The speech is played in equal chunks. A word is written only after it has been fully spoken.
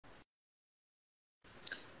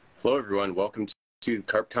Hello, everyone. Welcome to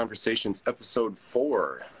Carp Conversations, Episode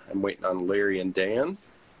 4. I'm waiting on Larry and Dan.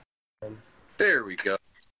 There we go.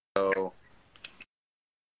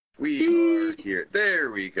 We are here.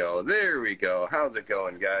 There we go. There we go. How's it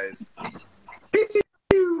going, guys? There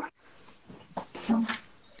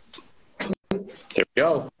we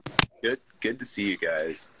go. Good to see you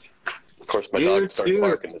guys. Of course, my dog starts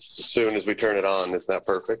barking as soon as we turn it on. Isn't that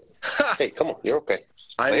perfect? Hey, come on. You're okay.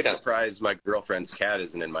 I'm surprised my girlfriend's cat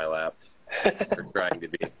isn't in my lap. Or trying to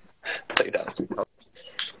be. Lay down.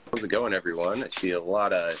 How's it going, everyone? I see a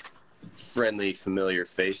lot of friendly, familiar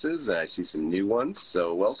faces, and I see some new ones,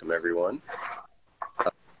 so welcome, everyone.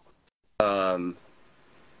 All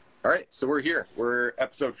right, so we're here. We're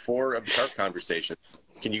Episode 4 of the Carp Conversation.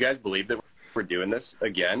 Can you guys believe that we're doing this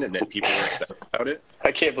again and that people are excited about it?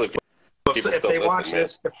 I can't believe people if they watch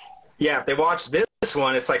this. If they watch this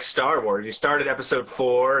one, it's like Star Wars. You start at Episode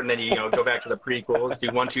 4, and then you go back to the prequels, do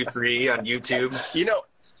 1, 2, 3 on YouTube. You know,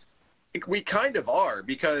 we kind of are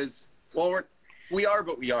because, well, we are,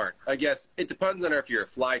 but we aren't. I guess it depends on if you're a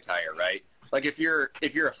fly tyer, right? Like if you're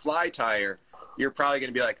a fly tyer, you're probably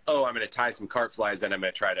going to be like, oh, I'm going to tie some carp flies, then I'm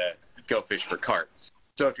going to try to go fish for carp.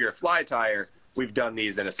 So if you're a fly tyer, we've done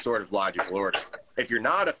these in a sort of logical order. If you're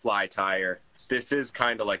not a fly tyer, this is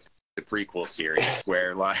kind of like the prequel series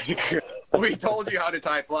where, like, we told you how to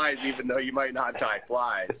tie flies even though you might not tie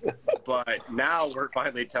flies. But now we're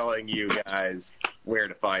finally telling you guys where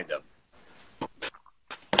to find them.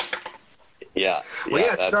 Yeah. Well,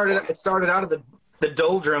 yeah, it started out of the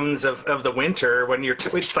doldrums of the winter when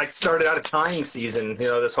it's like started out of tying season,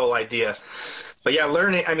 this whole idea. But yeah,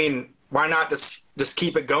 learning, I mean, why not just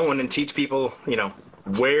keep it going and teach people,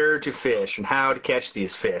 where to fish and how to catch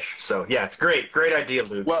these fish. So yeah, it's great idea,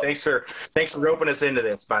 Luke. Well, thanks for roping us into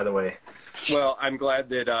this, by the way. Well, I'm glad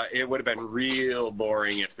that it would have been real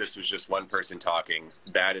boring if this was just one person talking.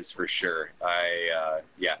 That is for sure.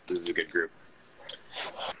 Yeah, this is a good group.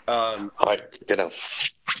 So,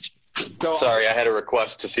 So, sorry, I had a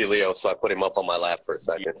request to see Leo, so I put him up on my lap for a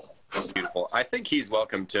second. Beautiful. I think he's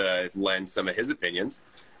welcome to lend some of his opinions.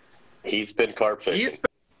 He's been carp fishing. He's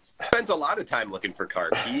spent a lot of time looking for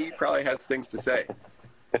carp. He probably has things to say.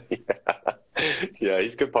 Yeah,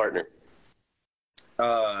 he's a good partner.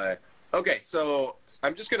 Okay, so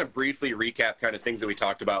I'm just going to briefly recap kind of things that we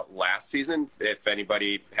talked about last season, if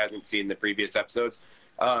anybody hasn't seen the previous episodes.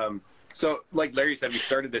 So like Larry said, we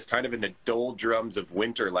started this kind of in the doldrums of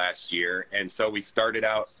winter last year. And so we started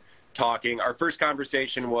out talking. Our first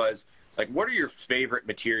conversation was like, what are your favorite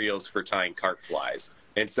materials for tying carp flies?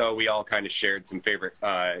 And so we all kind of shared some favorite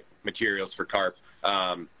materials for carp.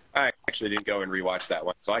 I actually didn't go and rewatch that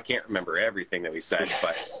one, so I can't remember everything that we said,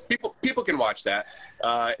 but people can watch that.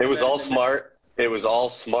 It was all smart. It was all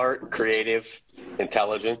smart, creative,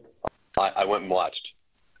 intelligent. I went and watched.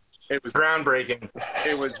 It was groundbreaking.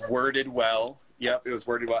 It was worded well. Yep, it was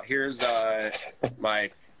worded well. Here's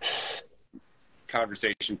my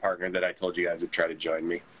conversation partner that I told you guys would try to join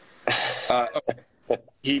me. Okay.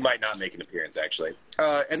 He might not make an appearance, actually.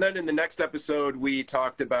 And then in the next episode, we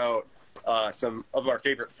talked about some of our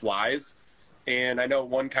favorite flies. And I know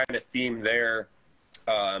one kind of theme there,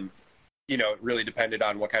 it really depended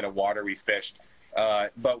on what kind of water we fished.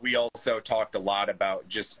 But we also talked a lot about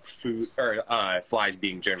just food or flies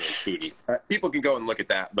being generally foody. People can go and look at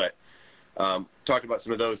that, but talked about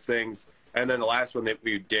some of those things. And then the last one that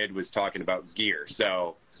we did was talking about gear.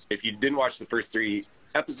 So if you didn't watch the first 3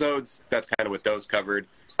 episodes, that's kind of what those covered.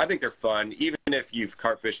 I think they're fun. Even if you've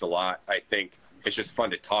carp fished a lot, I think it's just fun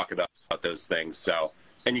to talk about those things. So,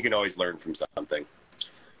 and you can always learn from something.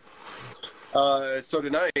 So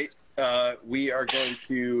tonight, we are going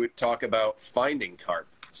to talk about finding carp.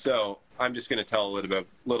 So I'm just going to tell a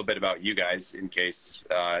little bit about you guys in case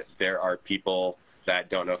there are people that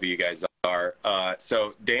don't know who you guys are.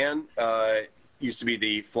 So Dan used to be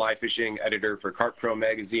the fly fishing editor for Carp Pro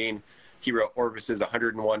magazine. He wrote Orvis's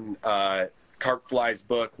 101 Carp Flies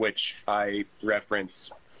book, which I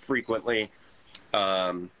reference frequently.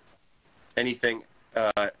 There's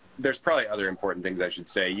probably other important things I should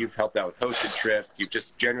say. You've helped out with hosted trips. You've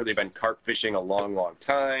just generally been carp fishing a long, long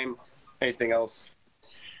time. Anything else?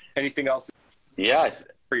 Yeah.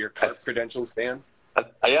 For your carp credentials, Dan?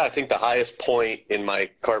 I think the highest point in my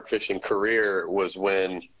carp fishing career was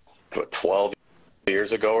when, 12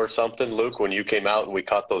 years ago or something, Luke, when you came out and we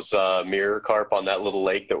caught those mirror carp on that little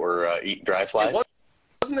lake that were eating dry flies. It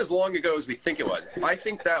wasn't as long ago as we think it was. I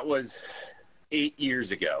think that was 8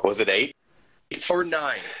 years ago. Was it 8? Or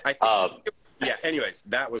 9. I think. Yeah, anyways,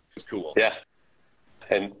 that was cool. Yeah.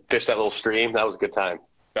 And fish that little stream. That was a good time.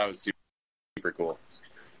 That was super cool.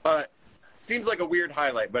 Seems like a weird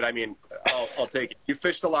highlight, but I mean, I'll take it. You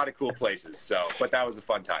fished a lot of cool places, so, but that was a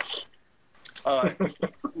fun time.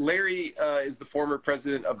 Larry is the former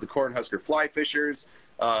president of the Cornhusker Fly Fishers.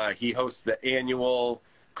 He hosts the annual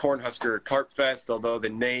Cornhusker Carp Fest, although the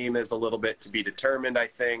name is a little bit to be determined, I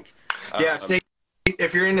think. Yeah,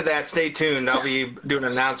 if you're into that, stay tuned. I'll be doing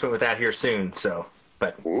an announcement with that here soon. So,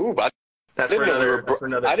 but ooh, that's for another.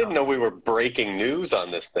 I didn't know we were breaking news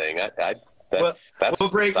on this thing. We'll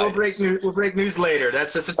break news later.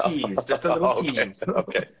 That's just a tease, just a little tease.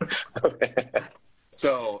 Okay.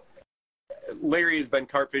 So, Larry has been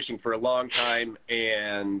carp fishing for a long time,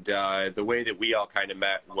 and the way that we all kind of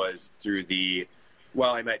met was through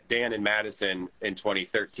I met Dan and Madison in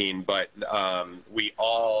 2013, but we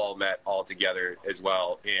all met all together as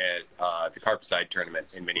well at the Carpicide tournament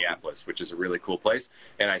in Minneapolis, which is a really cool place.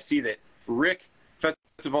 And I see that Rick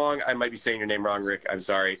Fetzevong, I might be saying your name wrong, Rick, I'm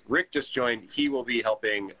sorry. Rick just joined. He will be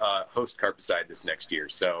helping host Carpicide this next year.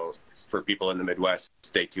 So for people in the Midwest,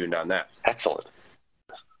 stay tuned on that. Excellent.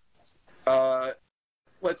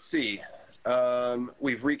 Let's see.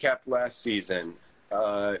 We've recapped last season.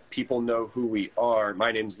 People know who we are.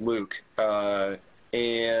 My name's Luke.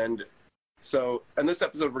 And so in this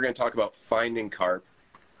episode, we're going to talk about finding carp.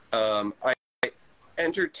 I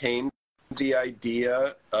entertained the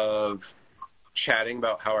idea of chatting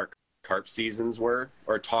about how our carp seasons were,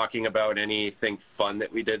 or talking about anything fun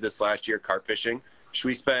that we did this last year, carp fishing.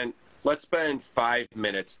 Let's spend 5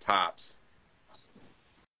 minutes tops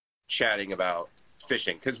chatting about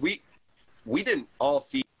fishing, because we didn't all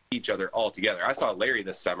see each other all together. I saw Larry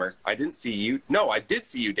this summer. I didn't see you. No, I did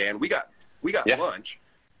see you, Dan. We got lunch,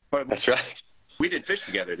 but that's right. We did fish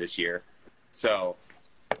together this year. So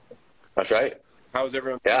that's right. How's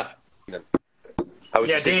everyone? Yeah.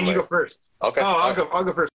 Dan, you go first. Okay. Oh, I'll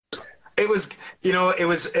go first. It was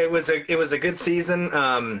a good season.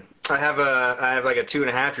 I have like a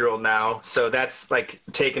 2.5-year-old now, so that's like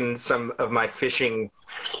taken some of my fishing,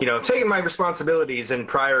 taking my responsibilities and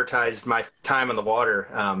prioritized my time on the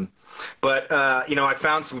water. But I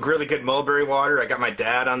found some really good mulberry water. I got my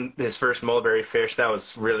dad on his first mulberry fish. That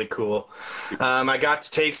was really cool. I got to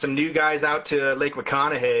take some new guys out to Lake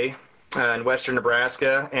McConaughey in western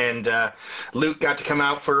Nebraska, and Luke got to come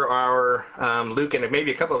out for our Luke and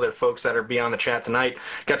maybe a couple other folks that are beyond the chat tonight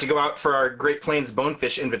got to go out for our Great Plains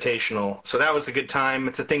Bonefish Invitational. So that was a good time.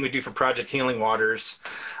 It's a thing we do for Project Healing Waters,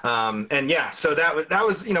 and yeah, so that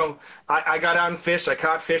was I got out and fished. I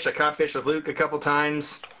caught fish with Luke a couple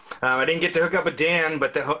times. I didn't get to hook up with Dan,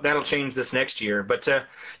 but that'll change this next year. But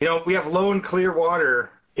we have low and clear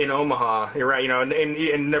water in Omaha, right?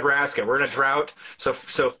 In Nebraska, we're in a drought, so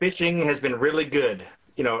fishing has been really good,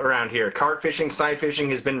 around here. Carp fishing, side fishing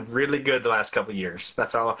has been really good the last couple of years.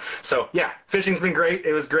 That's all. So yeah, fishing's been great.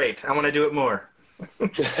 It was great. I want to do it more.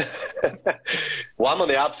 Well, I'm on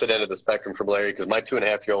the opposite end of the spectrum from Larry, because my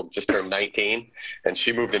 2.5-year-old just turned 19 and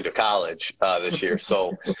she moved into college this year.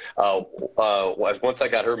 So once I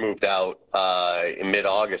got her moved out in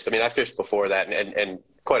mid-August, I mean, I fished before that and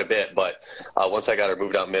quite a bit, but once I got her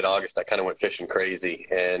moved out mid-August, I kind of went fishing crazy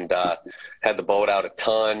and had the boat out a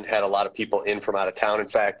ton, had a lot of people in from out of town. In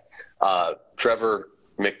fact, Trevor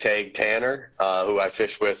McTagg Tanner, who I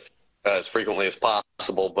fish with as frequently as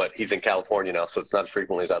possible, but he's in California now, so it's not as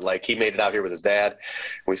frequently as I'd like. He made it out here with his dad.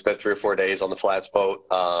 We spent 3 or 4 days on the flats boat.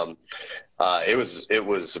 It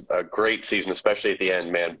was a great season, especially at the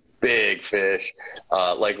end, man. Big fish.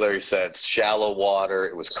 Like Larry said, shallow water.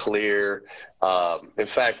 It was clear. In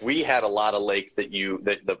fact, we had a lot of lakes that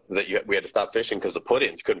we had to stop fishing because the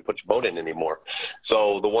put-ins couldn't put your boat in anymore.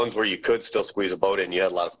 So the ones where you could still squeeze a boat in, you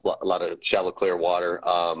had a lot of shallow, clear water.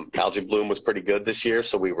 Algae bloom was pretty good this year,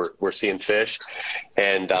 so we're seeing fish.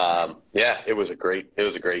 And yeah, it was a great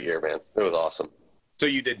year, man. It was awesome. So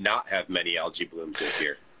you did not have many algae blooms this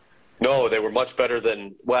year? No, they were much better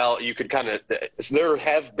than, well, you could kind of, there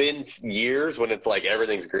have been years when it's like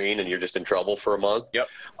everything's green and you're just in trouble for a month. Yep.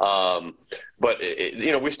 But,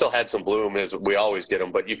 we still had some bloom, as we always get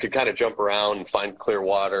them, but you could kind of jump around and find clear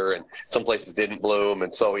water, and some places didn't bloom.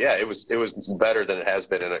 And so, yeah, it was better than it has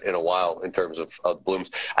been in a while in terms of blooms.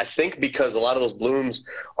 I think because a lot of those blooms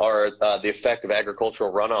are the effect of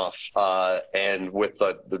agricultural runoff. And with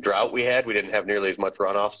the drought we had, we didn't have nearly as much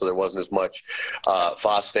runoff, so there wasn't as much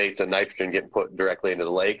phosphates and nitrogen getting put directly into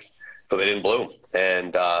the lakes, so they didn't bloom.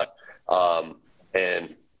 And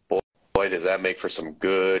boy, does that make for some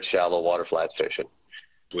good shallow water flats fishing.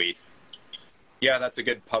 Sweet. Yeah, that's a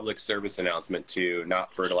good public service announcement to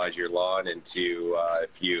not fertilize your lawn, and to,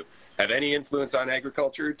 if you have any influence on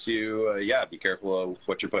agriculture, to, be careful of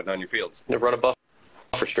what you're putting on your fields. They run a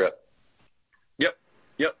buffer strip. Yep.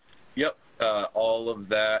 All of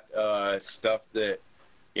that stuff that,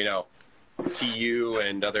 TU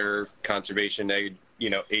and other conservation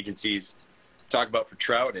agencies talk about for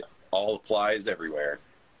trout, it all applies everywhere.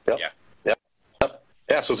 Yep.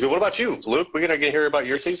 Yeah, so it's good. What about you, Luke? We're going to hear about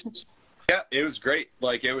your season? Yeah, it was great.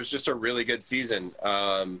 Like, it was just a really good season.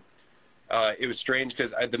 It was strange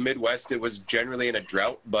because the Midwest, it was generally in a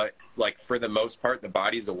drought, but like for the most part, the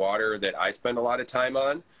bodies of water that I spend a lot of time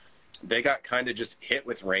on, they got kind of just hit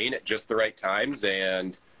with rain at just the right times.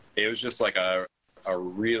 And it was just like a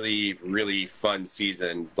really, really fun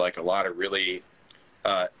season. Like a lot of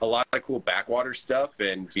cool backwater stuff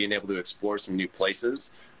and being able to explore some new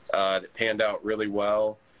places that panned out really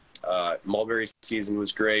well. Mulberry season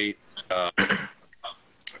was great.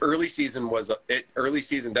 Early season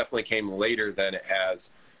definitely came later than it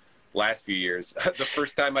has last few years. The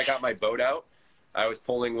first time I got my boat out, I was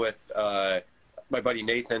pulling with my buddy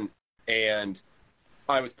Nathan, and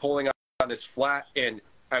I was pulling on this flat, and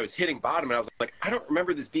I was hitting bottom, and I was like, I don't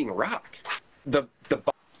remember this being rock. The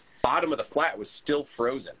bottom of the flat was still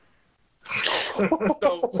frozen.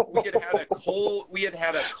 So we had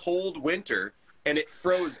had a cold winter, and it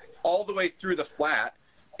froze all the way through the flat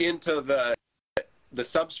into the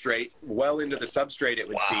substrate, well into the substrate, it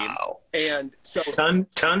would seem. And so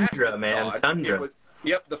tundra, man, tundra.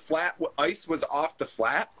 The flat ice was off the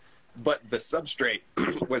flat, but the substrate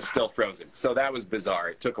was still frozen. So that was bizarre.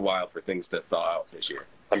 It took a while for things to thaw out this year.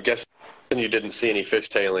 I'm guessing you didn't see any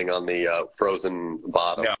fishtailing on the frozen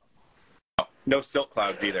bottom. No silt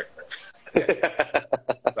clouds either.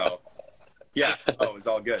 So, yeah, it was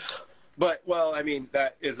all good. But, well, I mean,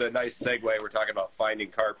 that is a nice segue. We're talking about finding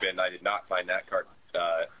carp, and I did not find that carp,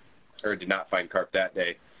 did not find carp that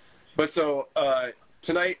day. But so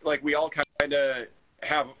tonight, like, we all kind of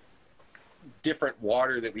have different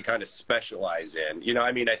water that we kind of specialize in. You know,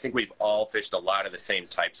 I mean, I think we've all fished a lot of the same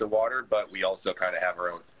types of water, but we also kind of have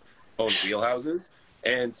our own wheelhouses.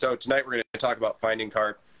 And so tonight we're going to talk about finding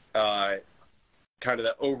carp, kind of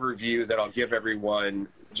the overview that I'll give everyone.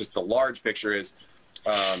 Just the large picture is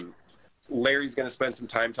Larry's going to spend some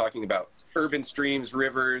time talking about urban streams,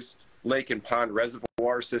 rivers, lake and pond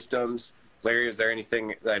reservoir systems. Larry, is there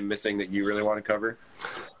anything that I'm missing that you really want to cover?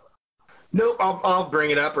 Nope, I'll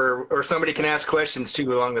bring it up, or somebody can ask questions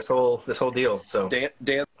too along this whole deal. So Dan's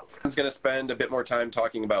going to spend a bit more time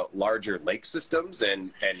talking about larger lake systems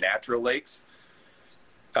and natural lakes.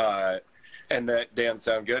 And that, Dan,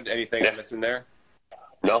 sound good? Anything I'm missing there?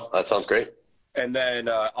 No, that sounds great. And then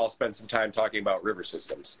I'll spend some time talking about river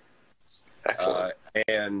systems. Excellent.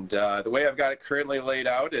 And the way I've got it currently laid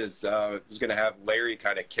out is I was going to have Larry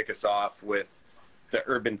kind of kick us off with the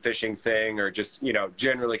urban fishing thing, or just, you know,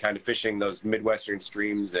 generally kind of fishing those Midwestern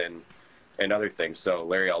streams and other things. So,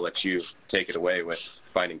 Larry, I'll let you take it away with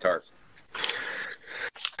finding carp.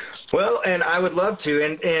 Well, and I would love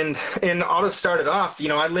to, and I'll just start it off. You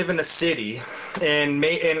know, I live in a city, and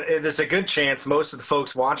there's a good chance most of the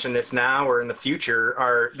folks watching this now or in the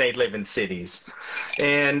future they live in cities.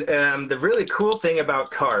 And the really cool thing about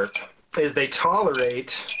carp is they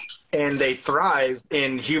tolerate and they thrive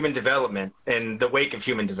in human development, in the wake of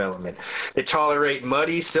human development. They tolerate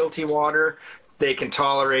muddy, silty water. They can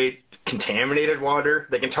tolerate contaminated water.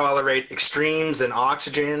 They can tolerate extremes in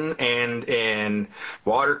oxygen and in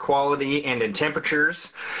water quality and in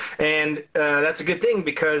temperatures. And that's a good thing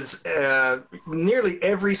because nearly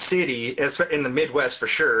every city, in the Midwest for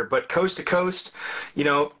sure, but coast to coast, you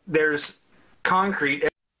know, there's concrete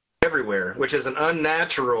everywhere, which is an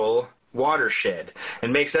unnatural watershed,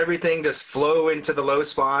 and makes everything just flow into the low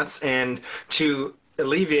spots. And to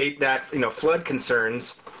alleviate that, you know, flood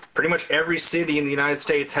concerns, pretty much every city in the United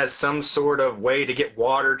States has some sort of way to get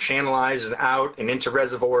water channelized and out and into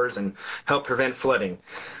reservoirs and help prevent flooding.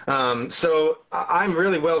 So I'm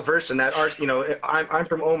really well versed in that. You know, I'm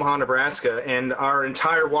from Omaha, Nebraska, and our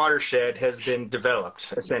entire watershed has been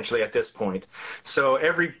developed essentially at this point. So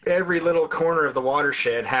every little corner of the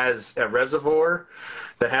watershed has a reservoir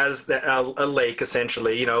that has a lake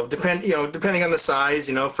essentially. You know, depending on the size,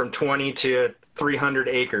 you know, from 20 to 300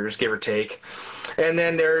 acres, give or take. And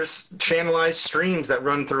then there's channelized streams that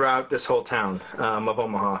run throughout this whole town of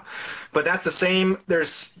Omaha. But that's the same.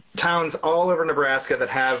 There's towns all over Nebraska that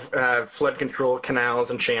have flood control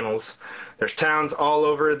canals and channels. There's towns all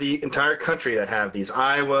over the entire country that have these.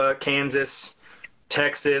 Iowa, Kansas,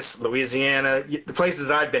 Texas, Louisiana, the places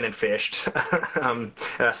that I've been and fished,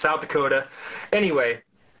 South Dakota. Anyway,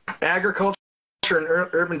 agriculture and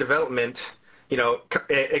urban development, you know,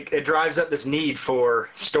 it drives up this need for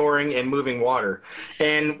storing and moving water.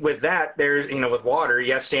 And with that, there's, you know, with water,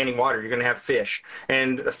 you have standing water, you're going to have fish.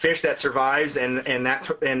 And the fish that survives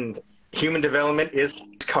and human development is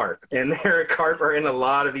carp. And carp are in a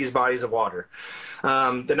lot of these bodies of water.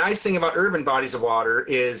 The nice thing about urban bodies of water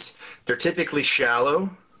is they're typically shallow.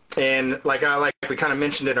 And like we kind of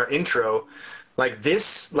mentioned in our intro, like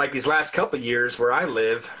these last couple of years where I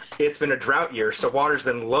live, it's been a drought year. So water's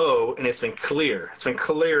been low and it's been clear. It's been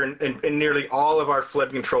clear in nearly all of our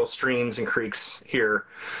flood control streams and creeks here,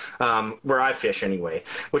 where I fish anyway,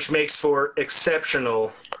 which makes for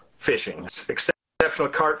exceptional fishing, exceptional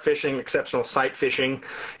carp fishing, exceptional sight fishing,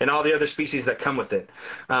 and all the other species that come with it.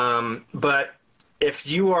 But if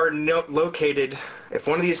you are located, if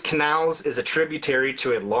one of these canals is a tributary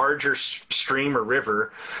to a larger stream or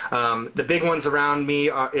river, the big ones around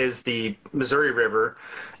me is the Missouri River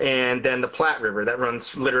and then the Platte River that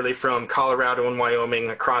runs literally from Colorado and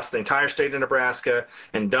Wyoming across the entire state of Nebraska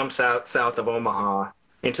and dumps out south of Omaha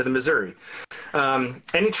into the Missouri.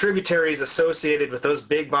 Any tributaries associated with those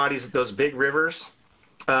big bodies, those big rivers,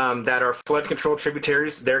 that are flood control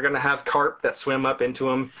tributaries, they're going to have carp that swim up into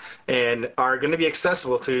them and are going to be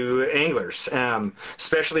accessible to anglers,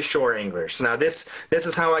 especially shore anglers. Now, this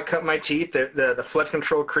is how I cut my teeth. The flood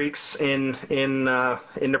control creeks in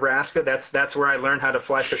Nebraska. That's where I learned how to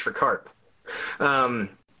fly fish for carp.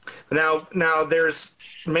 Now there's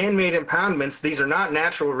man-made impoundments. These are not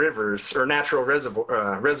natural rivers or natural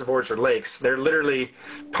reservoirs or lakes. They're literally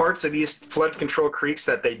parts of these flood control creeks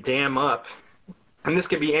that they dam up. And this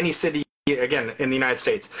could be any city, again, in the United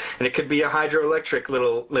States. And it could be a hydroelectric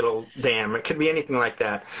little dam. It could be anything like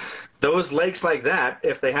that. Those lakes like that,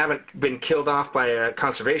 if they haven't been killed off by a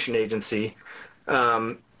conservation agency,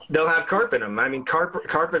 they'll have carp in them. I mean, carp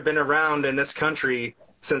have been around in this country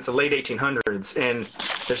since the late 1800s. And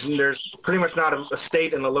there's pretty much not a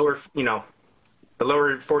state in the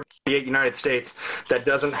lower 48 United States that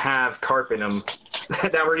doesn't have carp in them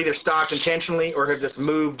that were either stocked intentionally or have just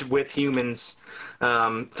moved with humans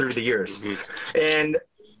through the years. Mm-hmm. And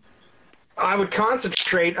I would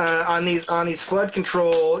concentrate on these flood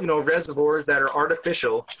control, reservoirs that are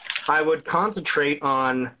artificial. I would concentrate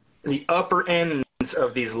on the upper ends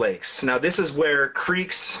of these lakes. Now, this is where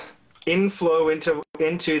creeks inflow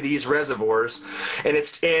into these reservoirs,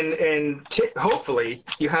 and hopefully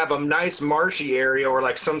you have a nice marshy area or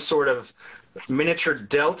like some sort of miniature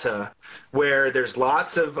delta where there's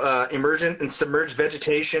lots of emergent and submerged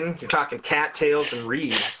vegetation. You're talking cattails and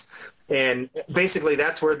reeds, and basically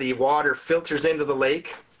that's where the water filters into the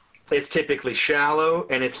lake. It's typically shallow,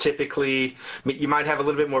 and it's typically, you might have a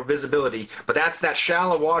little bit more visibility, but that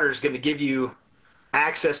shallow water is going to give you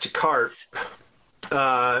access to carp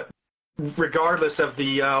regardless of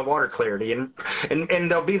the water clarity, and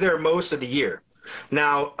they'll be there most of the year.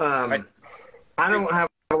 Now, I don't have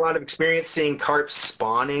a lot of experience seeing carp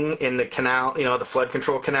spawning in the canal, the flood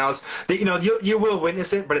control canals. You will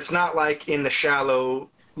witness it, but it's not like in the shallow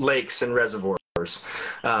lakes and reservoirs.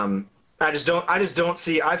 I just don't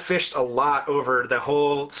see. I fished a lot over the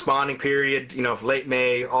whole spawning period, late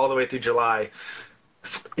May all the way through July.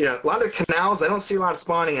 A lot of the canals, I don't see a lot of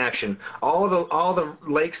spawning action. All the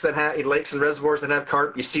lakes and reservoirs that have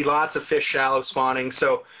carp, you see lots of fish shallow spawning.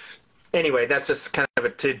 So anyway, that's just kind of a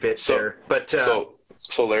tidbit there. But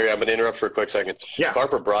so Larry, I'm gonna interrupt for a quick second. Yeah.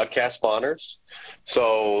 Carp are broadcast spawners,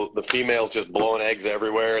 so the female's just blowing eggs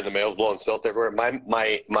everywhere and the male's blowing silt everywhere.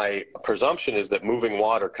 My presumption is that moving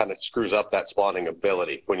water kind of screws up that spawning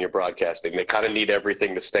ability when you're broadcasting. They kind of need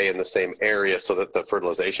everything to stay in the same area so that the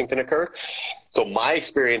fertilization can occur. So my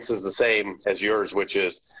experience is the same as yours, which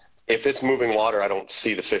is if it's moving water, I don't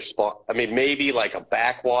see the fish spawn. I mean, maybe like a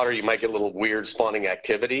backwater, you might get a little weird spawning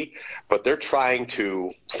activity, but they're trying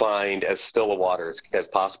to find as still a water as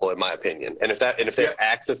possible, in my opinion. And if they have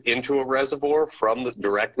access into a reservoir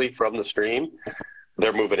directly from the stream,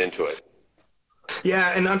 they're moving into it.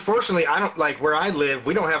 Yeah, and unfortunately, I don't like where I live.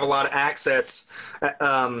 We don't have a lot of access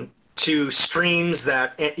to streams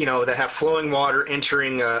that that have flowing water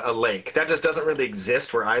entering a lake. That just doesn't really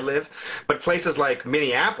exist where I live. But places like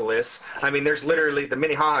Minneapolis, I mean, there's literally the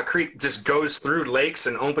Minnehaha Creek just goes through lakes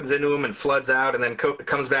and opens into them and floods out and then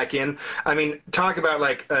comes back in. I mean, talk about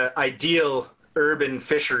like ideal urban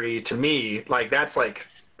fishery to me. Like that's like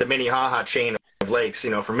the Minnehaha chain of lakes,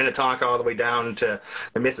 from Minnetonka all the way down to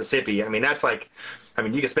the Mississippi. I mean, that's like,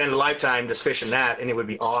 you could spend a lifetime just fishing that and it would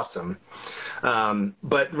be awesome.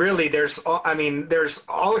 But really, there's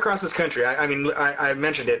all across this country. I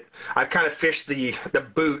mentioned it. I've kind of fished the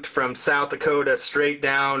boot from South Dakota straight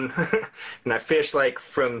down, and I fished like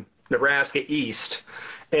from Nebraska east,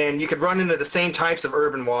 and you could run into the same types of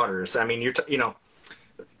urban waters. I mean,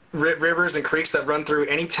 rivers and creeks that run through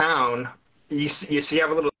any town. You have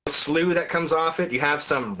a little slough that comes off it. You have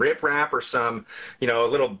some riprap or some, a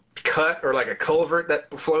little cut or like a culvert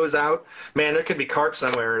that flows out. Man, there could be carp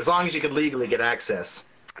somewhere as long as you could legally get access.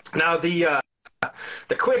 Now, the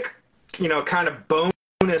the quick, kind of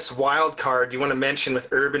bonus wild card you want to mention with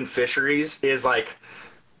urban fisheries is like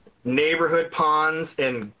neighborhood ponds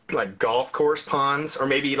and like golf course ponds, or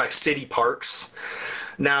maybe like city parks.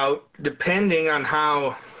 Now, depending on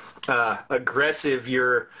how aggressive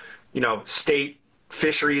your, state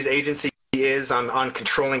fisheries agency is on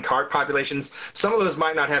controlling carp populations, some of those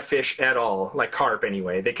might not have fish at all, like carp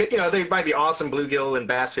anyway. They could, they might be awesome bluegill and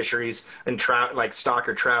bass fisheries and trout, like stock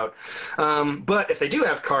or trout. But if they do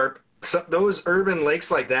have carp, those urban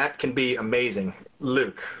lakes like that can be amazing.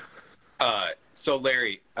 Luke. So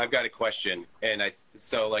Larry, I've got a question, and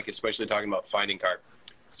especially talking about finding carp.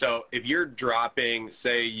 So if you're dropping,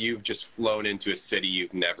 say you've just flown into a city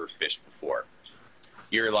you've never fished before,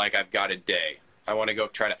 you're like, I've got a day. I want to go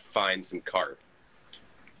try to find some carp.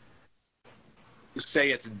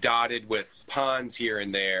 Say it's dotted with ponds here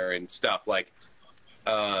and there and stuff like,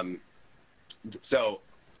 so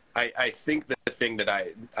I think that the thing that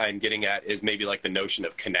I'm getting at is maybe like the notion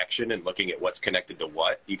of connection and looking at what's connected to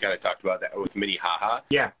what. You kind of talked about that with Minnehaha.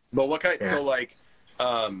 Yeah. But what kind, yeah. So like,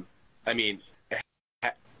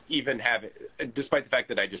 even having, despite the fact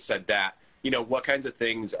that I just said that, what kinds of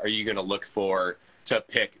things are you going to look for to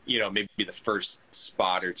pick, maybe the first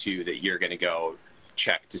spot or two that you're going to go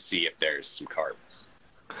check to see if there's some carp?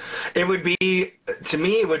 It would be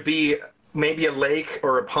maybe a lake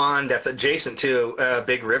or a pond that's adjacent to a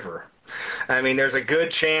big river. I mean, there's a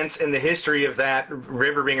good chance in the history of that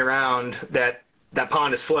river being around that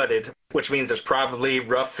pond is flooded, which means there's probably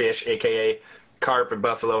rough fish, aka carp and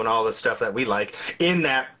buffalo and all the stuff that we like, in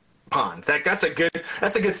that pond. That's a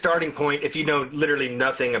good starting point if you know literally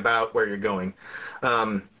nothing about where you're going.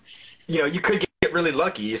 You could get really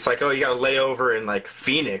lucky. It's like, oh, you got to lay over in like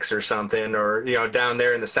Phoenix or something, or down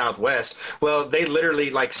there in the Southwest. Well, they literally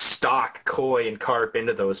like stock koi and carp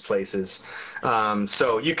into those places.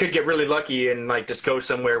 So you could get really lucky and like just go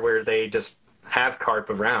somewhere where they just have carp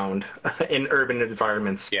around in urban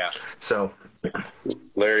environments. Yeah. So,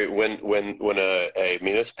 Larry, when a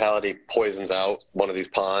municipality poisons out one of these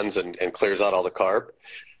ponds and clears out all the carp,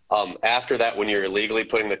 after that, when you're illegally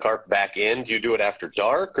putting the carp back in, do you do it after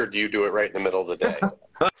dark or do you do it right in the middle of the day?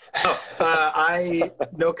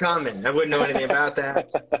 No comment. I wouldn't know anything about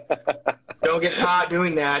that. Don't get caught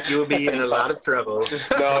doing that. You'll be in a lot of trouble.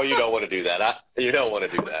 No, you don't want to do that. You don't want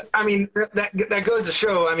to do that. I mean, that goes to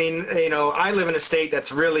show, I live in a state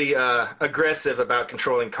that's really aggressive about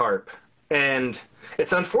controlling carp. And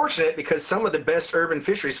it's unfortunate because some of the best urban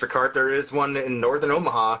fisheries for carp, there is one in northern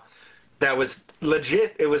Omaha that was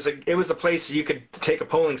legit. It was a place you could take a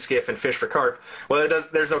poling skiff and fish for carp. Well,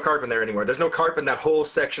 there's no carp in there anymore. There's no carp in that whole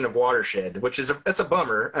section of watershed, which is that's a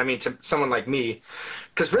bummer. I mean, to someone like me,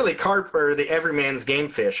 because really carp are the everyman's game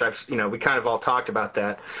fish. We kind of all talked about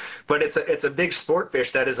that, but it's a big sport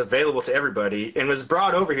fish that is available to everybody and was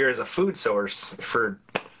brought over here as a food source for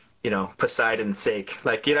Poseidon's sake.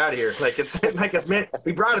 Like, get out of here. Like, it's meant,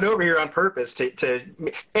 we brought it over here on purpose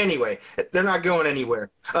anyway, they're not going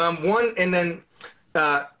anywhere.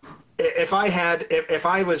 If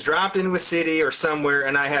I was dropped into a city or somewhere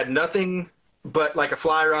and I had nothing but like a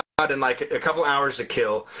fly rod and like a couple hours to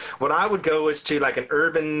kill, what I would go is to like an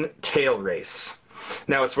urban tail race.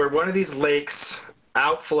 Now it's where one of these lakes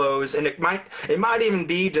outflows, and it might even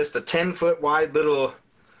be just a 10-foot wide little,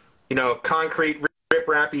 concrete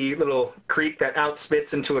rip-rappy little creek that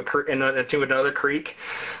outspits into another creek.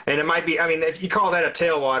 And it might be, if you call that a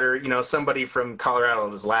tailwater, somebody from Colorado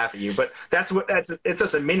will just laugh at you, but it's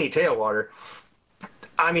just a mini tailwater.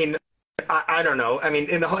 I don't know.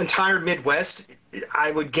 In the whole entire Midwest,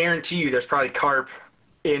 I would guarantee you there's probably carp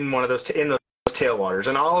in one of those tailwaters.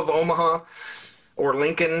 And all of Omaha or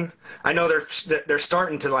Lincoln, I know they're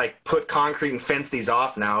starting to like put concrete and fence these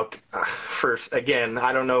off now. First, again,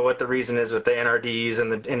 I don't know what the reason is with the NRDs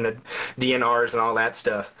and the DNRs and all that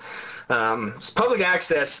stuff. So public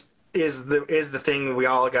access is the thing we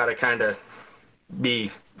all got to kind of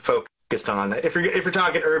be focused on. If you're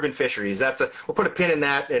talking urban fisheries, we'll put a pin in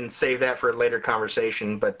that and save that for a later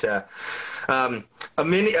conversation. But a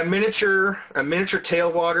miniature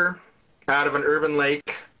tailwater out of an urban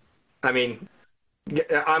lake,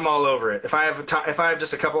 I'm all over it. If I have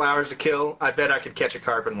just a couple hours to kill, I bet I could catch a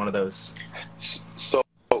carp in one of those. So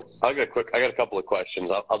I got a couple of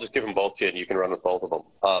questions. I'll just give them both to you, and you can run with both of them.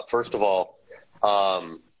 First of all,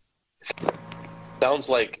 sounds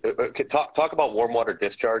like talk about warm water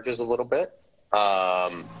discharges a little bit.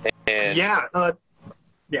 Yeah.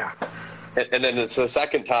 And then the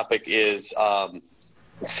second topic is it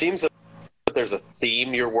seems that there's a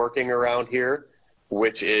theme you're working around here,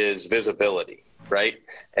 which is visibility. Right.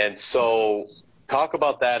 And so talk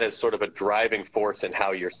about that as sort of a driving force in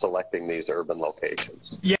how you're selecting these urban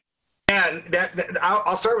locations. Yeah,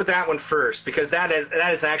 I'll start with that one first, because that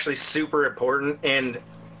is actually super important. And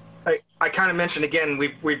I kind of mentioned again,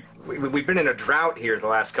 we've been in a drought here the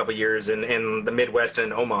last couple of years in the Midwest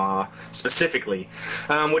and Omaha specifically,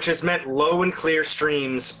 which has meant low and clear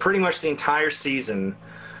streams pretty much the entire season,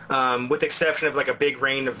 with the exception of like a big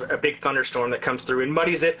thunderstorm that comes through and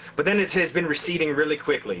muddies it. But then it has been receding really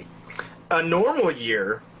quickly. A normal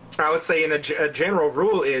year, I would say, in a general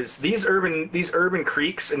rule, is these urban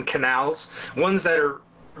creeks and canals, ones that are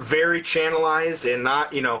very channelized and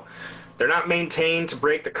not, they're not maintained to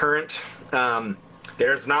break the current.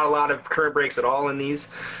 There's not a lot of current breaks at all in these.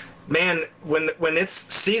 Man, when it's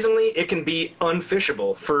seasonally, it can be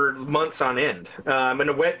unfishable for months on end.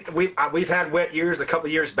 We've had wet years a couple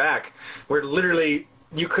years back where literally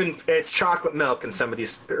you couldn't. It's chocolate milk in some of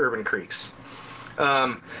these urban creeks.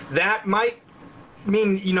 That might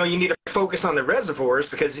mean you need to focus on the reservoirs,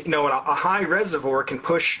 because a high reservoir can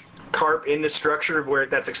push carp into structure where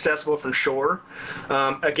that's accessible from shore.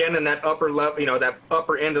 Again, in that upper level, that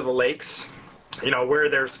upper end of the lakes, where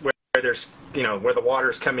the water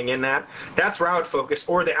is coming in that's where I would focus,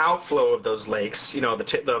 or the outflow of those lakes,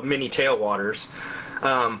 the mini tailwaters.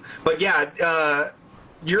 But yeah,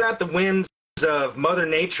 you're at the whims of Mother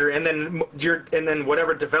Nature, and then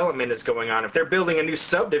whatever development is going on. If they're building a new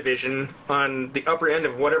subdivision on the upper end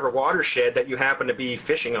of whatever watershed that you happen to be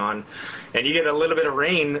fishing on, and you get a little bit of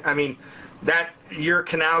rain, that your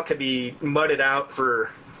canal could be mudded out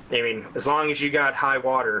for, as long as you got high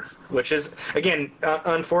water, which is again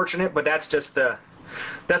unfortunate, but that's just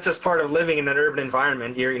part of living in an urban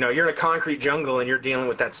environment. You're in a concrete jungle and you're dealing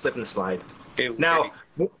with that slip and slide. Now,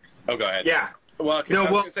 go ahead. Yeah. Well,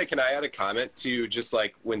 can I add a comment to just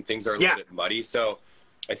like when things are a little bit muddy? So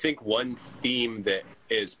I think one theme that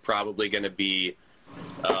is probably going to be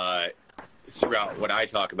throughout what I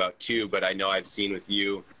talk about too, but I know I've seen with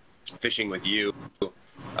you, fishing with you,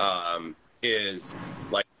 is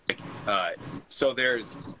like, so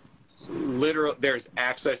there's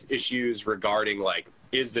access issues regarding like,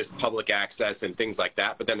 is this public access and things like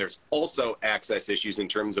that? But then there's also access issues in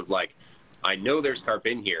terms of like, I know there's carp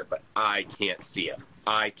in here, but I can't see them.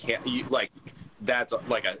 That's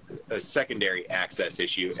like a secondary access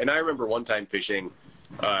issue. And I remember one time fishing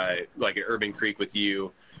like an urban creek with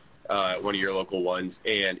you, one of your local ones,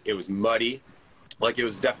 and it was muddy. Like it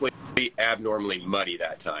was definitely abnormally muddy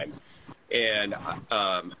that time. And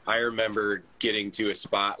I remember getting to a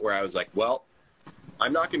spot where I was like, well,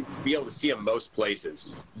 I'm not going to be able to see them most places,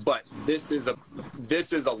 but this is a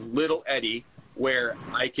little eddy where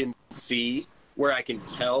I can see, where I can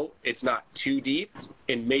tell it's not too deep,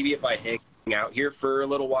 and maybe if I hang out here for a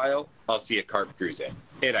little while, I'll see a carp cruise in.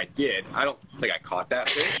 And I did. I don't think I caught that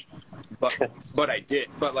fish, but I did.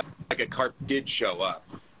 But like a carp did show up,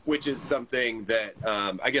 which is something that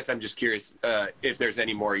I guess I'm just curious if there's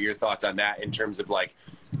any more of your thoughts on that in terms of like,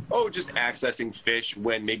 just accessing fish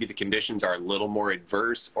when maybe the conditions are a little more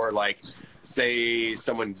adverse, or like say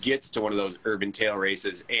someone gets to one of those urban tail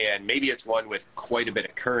races and maybe it's one with quite a bit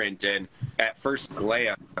of current, and at first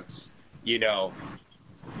glance,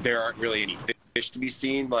 there aren't really any fish to be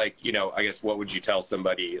seen. Like, I guess what would you tell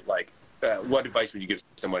somebody, like what advice would you give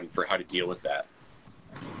someone for how to deal with that?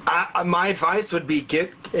 My advice would be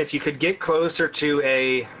if you could get closer to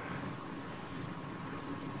a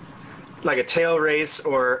tail race,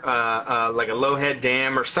 or like a low head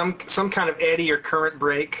dam, or some kind of eddy or current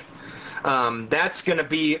break. That's going to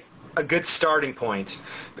be a good starting point.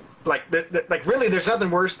 Really, there's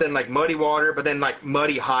nothing worse than like muddy water, but then like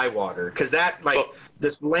muddy high water, because that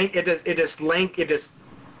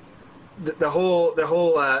the whole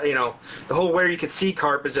where you can see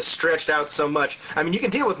carp is just stretched out so much. You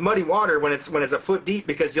can deal with muddy water when it's a foot deep,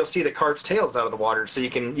 because you'll see the carp's tails out of the water, so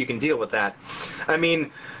you can deal with that.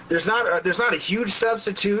 There's not a huge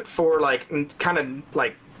substitute for kind of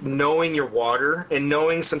knowing your water and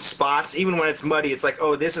knowing some spots. Even when it's muddy, it's like,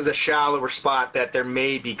 oh, this is a shallower spot that there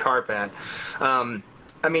may be carp at.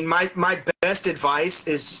 My best advice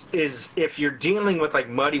is if you're dealing with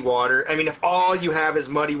muddy water. If all you have is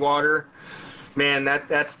muddy water, man,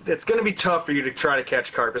 it's going to be tough for you to try to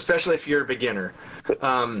catch carp, especially if you're a beginner.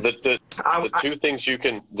 The two things you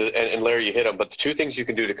can, and Larry, you hit them, but the two things you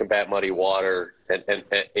can do to combat muddy water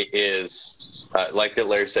is, like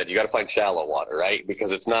Larry said, you got to find shallow water, right?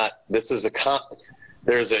 Because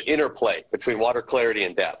there's an interplay between water clarity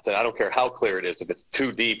and depth, and I don't care how clear it is. If it's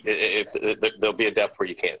too deep, there'll be a depth where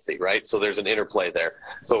you can't see, right? So there's an interplay there.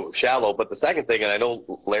 So shallow. But the second thing, and I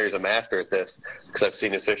know Larry's a master at this because I've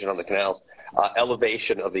seen his fishing on the canals,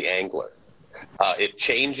 elevation of the angler. It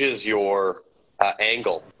changes your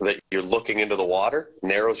angle that you're looking into the water,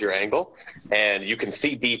 narrows your angle, and you can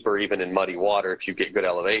see deeper even in muddy water if you get good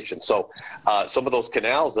elevation. So some of those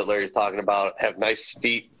canals that Larry's talking about have nice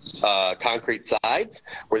steep concrete sides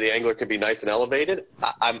where the angler can be nice and elevated.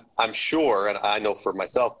 I'm sure, and I know for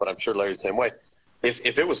myself, but I'm sure Larry's the same way.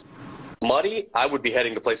 If it was muddy, I would be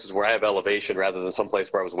heading to places where I have elevation rather than some place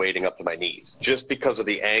where I was wading up to my knees, just because of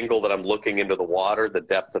the angle that I'm looking into the water, the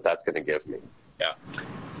depth that that's going to give me. Yeah.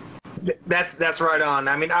 That's right on.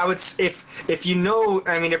 I mean, I would, if you know,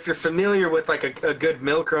 I mean, if you're familiar with like a good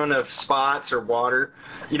milk run of spots or water,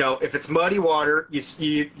 you know, if it's muddy water, you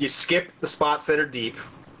skip the spots that are deep,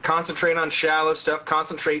 concentrate on shallow stuff,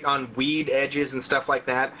 concentrate on weed edges and stuff like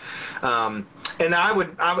that. And I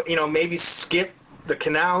would, you know, maybe skip the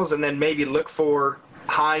canals and then maybe look for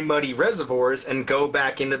high muddy reservoirs and go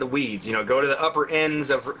back into the weeds. You know, go to the upper ends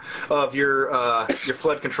of your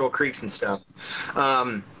flood control creeks and stuff.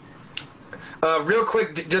 Real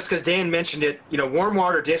quick, just because Dan mentioned it, you know, warm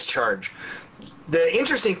water discharge. The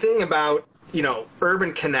interesting thing about, you know,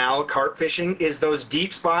 urban canal carp fishing is those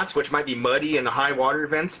deep spots, which might be muddy and the high water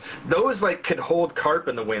events, those like could hold carp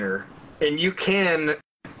in the winter. And you can,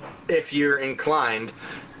 if you're inclined,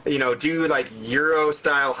 you know, do like Euro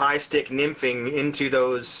style high stick nymphing into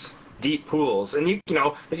those deep pools. And you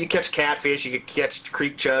know, if you catch catfish, you can catch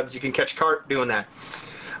creek chubs, you can catch carp doing that.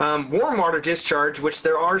 Warm water discharge, which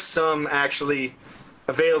there are some actually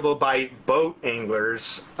available by boat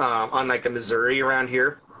anglers on like the Missouri around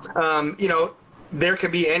here. You know, there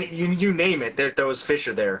could be any, you name it, those fish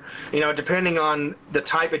are there. You know, depending on the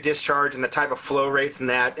type of discharge and the type of flow rates and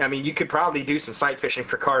that, I mean, you could probably do some sight fishing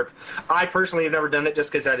for carp. I personally have never done it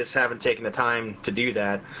just because I just haven't taken the time to do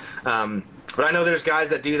that. But I know there's guys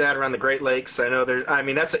that do that around the Great Lakes. I know there's, I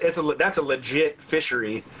mean, that's a legit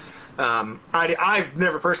fishery. I've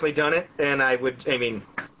never personally done it, and I mean,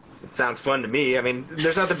 it sounds fun to me. I mean,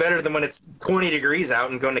 there's nothing better than when it's 20 degrees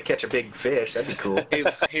out and going to catch a big fish. That'd be cool.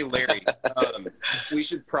 Hey Larry, we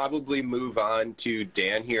should probably move on to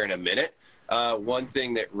Dan here in a minute. One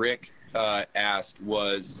thing that Rick asked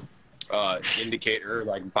was indicator,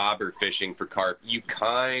 like bobber fishing for carp. You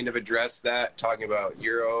kind of addressed that, talking about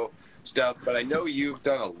Euro stuff, but I know you've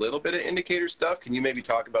done a little bit of indicator stuff. Can you maybe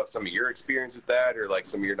talk about some of your experience with that, or like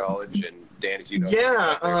some of your knowledge? And Dan, if you know.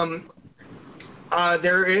 Yeah,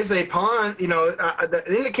 there is a pond, you know, the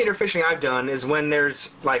indicator fishing I've done is when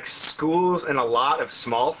there's like schools and a lot of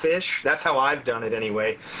small fish. That's how I've done it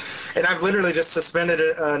anyway. And I've literally just suspended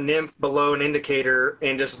a nymph below an indicator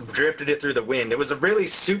and just drifted it through the wind. It was a really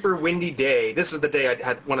super windy day. This is the day I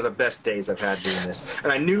had one of the best days I've had doing this.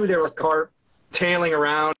 And I knew there were carp tailing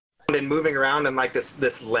around and moving around on like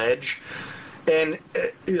this ledge. And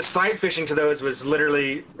sight fishing to those was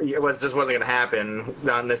literally, just wasn't going to happen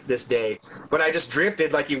on this day. But I just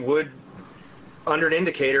drifted like you would under an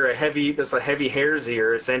indicator, a heavy hare's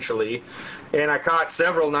ear essentially. And I caught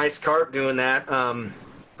several nice carp doing that. I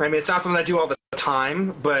mean, it's not something I do all the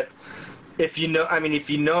time, but if you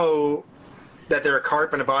know that they're a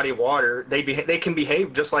carp in a body of water, they can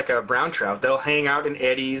behave just like a brown trout. They'll hang out in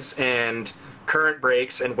eddies and current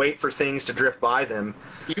breaks and wait for things to drift by them.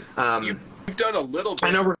 You've done a little bit.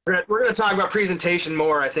 I know we're going to talk about presentation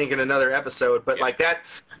more, I think, in another episode, but like that,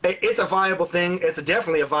 it's a viable thing. It's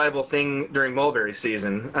definitely a viable thing during mulberry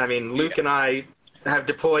season. I mean, Luke and I have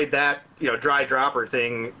deployed that, you know, dry dropper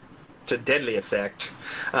thing to deadly effect.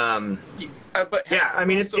 But yeah, I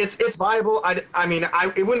mean, it's viable. I mean,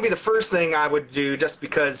 it wouldn't be the first thing I would do just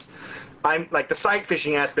because I'm like the sight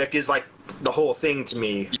fishing aspect is like the whole thing to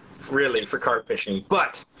me, really, for carp fishing.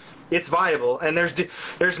 But it's viable, and there's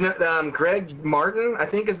Greg Martin, I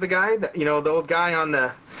think, is the guy that, you know, the old guy on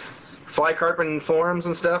the fly carping forums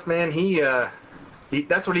and stuff. Man, he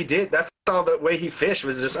that's what he did. That's all the way he fished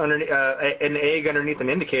was just under an egg underneath an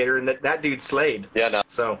indicator, and that dude slayed. Yeah, no.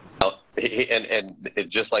 So and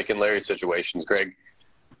just like in Larry's situations, Greg,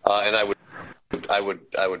 and I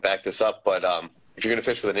would back this up, but if you're going to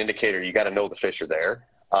fish with an indicator, you got to know the fish are there.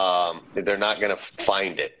 They're not going to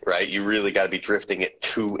find it, right? You really got to be drifting it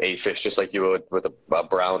to a fish, just like you would with a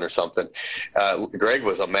brown or something. Greg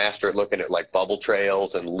was a master at looking at like bubble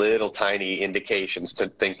trails and little tiny indications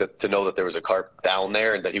to know that there was a carp down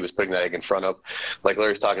there and that he was putting that egg in front of. Like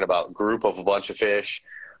Larry's talking about, group of a bunch of fish.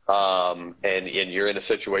 And you're in a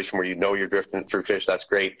situation where you know you're drifting through fish, that's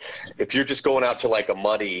great. If you're just going out to like a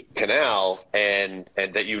muddy canal and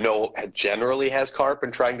that you know generally has carp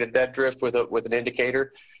and trying to dead drift with an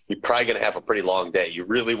indicator, you're probably going to have a pretty long day. You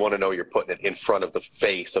really want to know you're putting it in front of the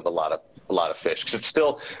face of a lot of fish, because it's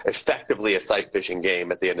still effectively a sight fishing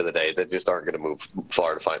game at the end of the day that just aren't going to move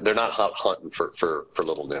far to find. They're not hunting for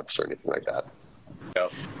little nymphs or anything like that.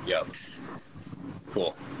 Yep.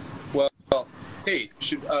 Cool. Well, hey,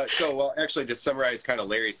 actually, to summarize kind of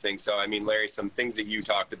Larry's thing. So, I mean, Larry, some things that you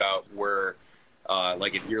talked about were,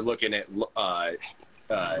 like if you're looking at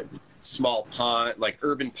small pond, like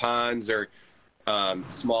urban ponds or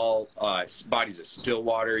small bodies of still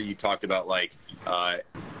water, you talked about like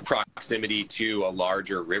proximity to a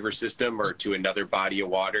larger river system or to another body of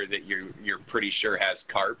water that you're pretty sure has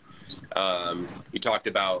carp. You talked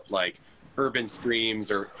about like urban streams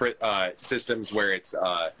or systems where it's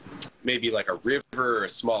maybe like a river or a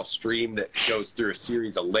small stream that goes through a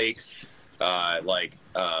series of lakes,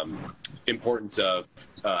 importance of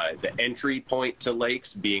the entry point to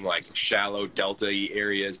lakes being like shallow delta-y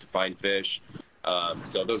areas to find fish.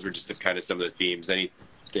 So those were just kind of some of the themes.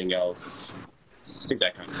 Anything else? I think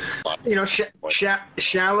that kind of is a lot. You know,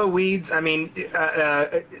 shallow weeds. I mean,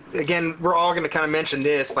 again, we're all going to kind of mention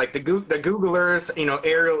this, like the Google Earth, you know,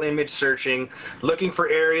 aerial image searching, looking for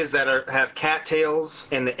areas that have cattails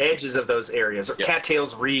and the edges of those areas, or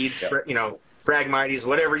cattails, reeds, you know, phragmites,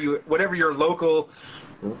 whatever your local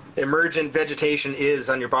emergent vegetation is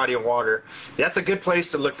on your body of water. That's a good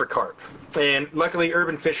place to look for carp. And luckily,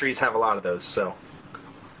 urban fisheries have a lot of those. So.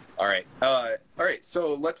 All right.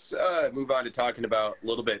 So let's move on to talking about a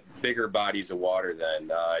little bit bigger bodies of water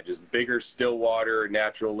then. Just bigger still water,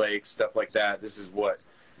 natural lakes, stuff like that. This is what,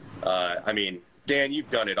 I mean, Dan,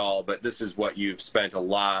 you've done it all, but this is what you've spent a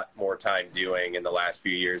lot more time doing in the last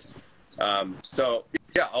few years. So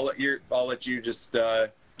yeah, I'll let you just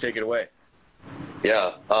take it away.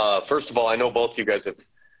 Yeah. First of all, I know both you guys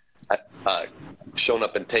have shown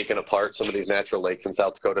up and taken apart some of these natural lakes in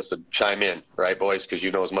South Dakota, so chime in, right, boys, because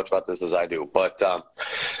you know as much about this as I do. But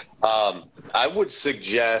I would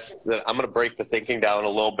suggest that I'm going to break the thinking down a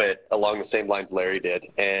little bit along the same lines Larry did.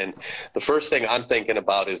 And the first thing I'm thinking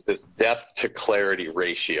about is this depth to clarity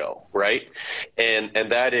ratio, right? And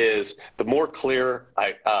that is the more clear,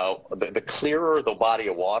 the clearer the body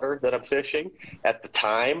of water that I'm fishing at the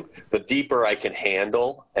time, the deeper I can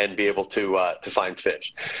handle and be able to find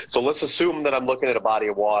fish. So let's assume that I'm looking at a body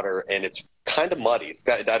of water and it's kind of muddy.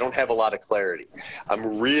 I don't have a lot of clarity.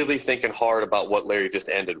 I'm really thinking hard about what Larry just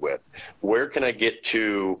ended with. Where can I get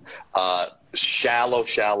to shallow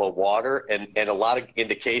water? And a lot of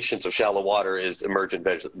indications of shallow water is emergent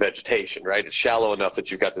vegetation, right? It's shallow enough that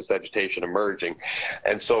you've got this vegetation emerging.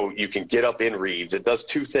 And so you can get up in reeds. It does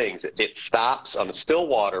two things. It stops on the still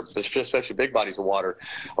water, especially big bodies of water.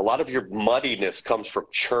 A lot of your muddiness comes from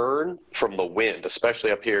churn from the wind,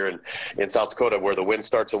 especially up here in South Dakota where the wind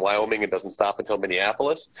starts in Wyoming and doesn't stop until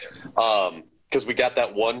Minneapolis. Because we got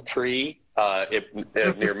that one tree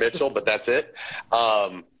near Mitchell, but that's it.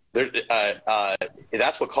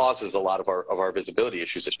 That's what causes a lot of our visibility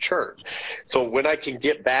issues is churn. So when I can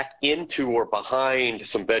get back into or behind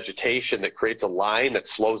some vegetation that creates a line that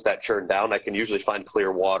slows that churn down, I can usually find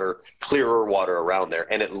clearer water around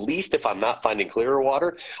there. And at least if I'm not finding clearer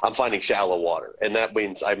water, I'm finding shallow water. And that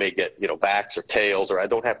means I may get, backs or tails, or I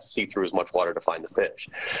don't have to see through as much water to find the fish.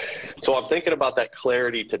 So I'm thinking about that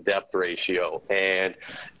clarity to depth ratio. And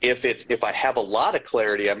if I have a lot of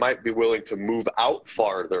clarity, I might be willing to move out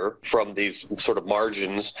farther from these sort of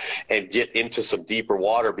margins and get into some deeper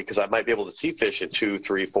water because I might be able to see fish in 2,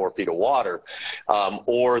 3, 4 feet of water,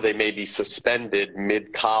 or they may be suspended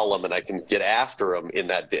mid-column and I can get after them in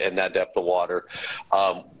that depth of water,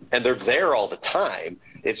 and they're there all the time.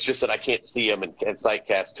 It's just that I can't see them and sight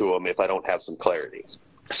cast to them if I don't have some clarity.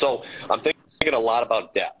 So I'm thinking a lot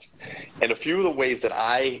about depth, and a few of the ways that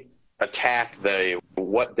I attack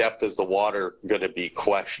what depth is the water going to be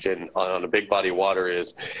question on a big body of water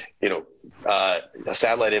is,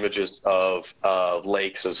 satellite images of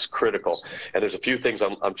lakes is critical. And there's a few things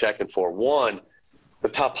I'm checking for. One, the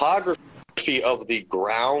topography of the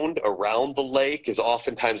ground around the lake is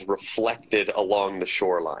oftentimes reflected along the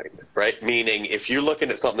shoreline, right? Meaning if you're looking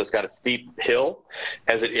at something that's got a steep hill,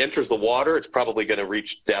 as it enters the water, it's probably going to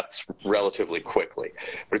reach depths relatively quickly.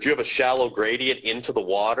 But if you have a shallow gradient into the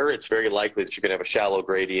water, it's very likely that you're going to have a shallow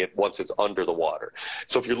gradient once it's under the water.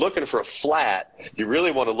 So if you're looking for a flat, you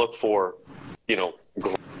really want to look for,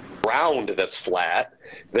 ground that's flat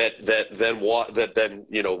that then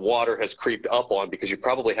water has creeped up on because you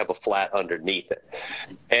probably have a flat underneath it.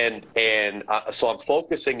 And so I'm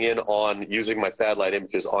focusing in on using my satellite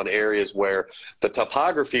images on areas where the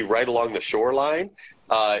topography right along the shoreline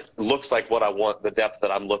looks like what I want, the depth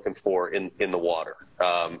that I'm looking for in the water.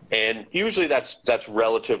 And usually that's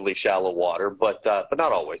relatively shallow water, but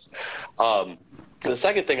not always. The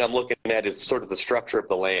second thing I'm looking at is sort of the structure of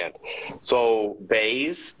the land. So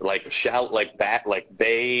bays, like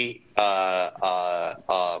bay,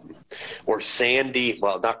 or sandy,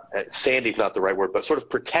 well, not sandy's not the right word, but sort of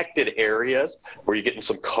protected areas where you're getting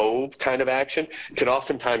some cove kind of action can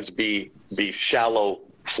oftentimes be shallow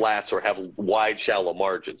flats or have wide, shallow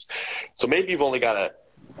margins. So maybe you've only got a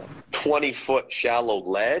 20-foot shallow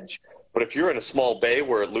ledge, but if you're in a small bay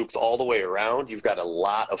where it loops all the way around, you've got a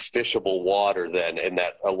lot of fishable water then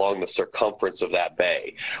along the circumference of that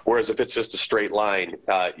bay. Whereas if it's just a straight line,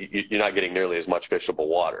 you're not getting nearly as much fishable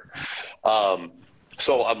water.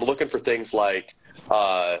 So I'm looking for things like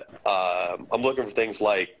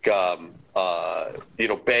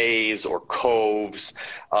bays or coves,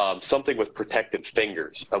 something with protected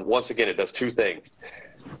fingers. Once again, it does two things.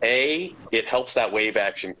 A, it helps that wave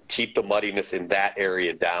action keep the muddiness in that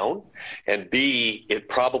area down, and B, it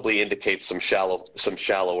probably indicates some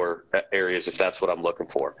shallower areas if that's what I'm looking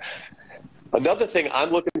for. Another thing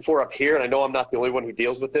I'm looking for up here, and I know I'm not the only one who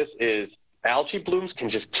deals with this, is algae blooms can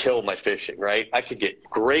just kill my fishing, right? I could get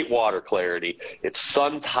great water clarity. It's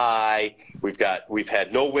sun's high. We've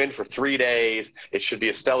had no wind for 3 days. It should be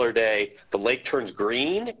a stellar day. The lake turns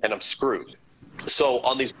green and I'm screwed. So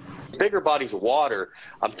on these bigger bodies of water,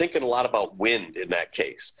 I'm thinking a lot about wind in that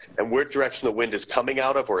case and where direction the wind is coming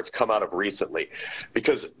out of or it's come out of recently.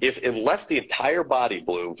 Because unless the entire body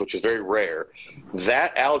blooms, which is very rare,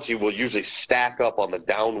 that algae will usually stack up on the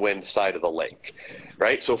downwind side of the lake,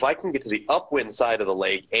 right? So if I can get to the upwind side of the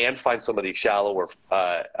lake and find some of these shallower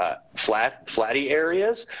flatty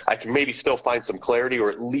areas, I can maybe still find some clarity, or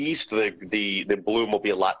at least the bloom will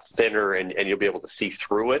be a lot thinner and you'll be able to see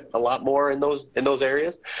through it a lot more in those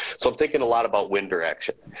areas. So I'm thinking a lot about wind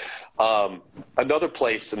direction. Another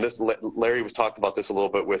place, and Larry was talking about this a little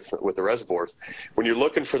bit with the reservoirs, when you're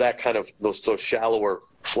looking for that kind of those shallower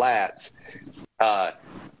flats,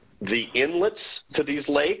 the inlets to these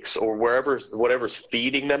lakes or whatever's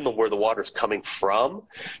feeding them, where the water's coming from,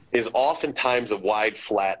 is oftentimes a wide,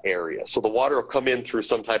 flat area. So the water will come in through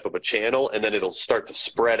some type of a channel, and then it'll start to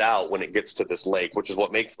spread out when it gets to this lake, which is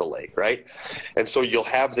what makes the lake, right? And so you'll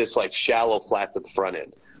have this like shallow flats at the front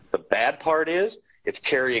end. The bad part is it's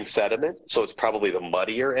carrying sediment, so it's probably the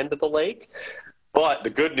muddier end of the lake. But the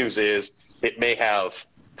good news is it may have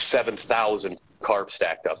 7,000 carp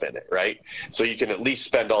stacked up in it, right? So you can at least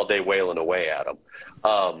spend all day whaling away at them.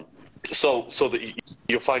 So that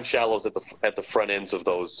you'll find shallows at the front ends of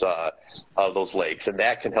those lakes, and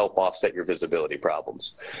that can help offset your visibility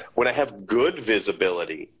problems. When I have good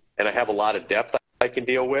visibility and I have a lot of depth I can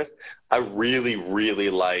deal with, I really, really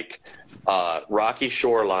like rocky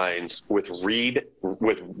shorelines with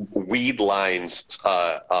weed lines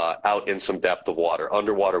out in some depth of water,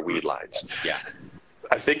 underwater weed lines. Yeah,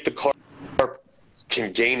 I think the carp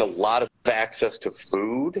can gain a lot of access to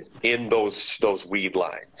food in those weed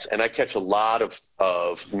lines, and I catch a lot of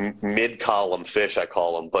mid-column fish, I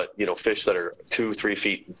call them, but fish that are 2-3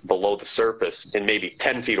 feet below the surface in maybe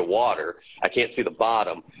 10 feet of water. I can't see the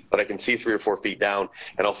bottom, but I can see 3 or 4 feet down,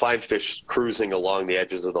 and I'll find fish cruising along the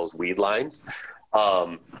edges of those weed lines.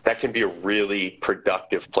 That can be a really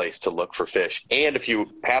productive place to look for fish. And if you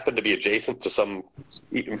happen to be adjacent to some,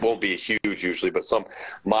 it won't be a huge usually, but some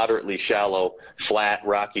moderately shallow, flat,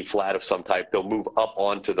 rocky flat of some type, they'll move up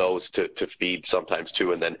onto those to feed sometimes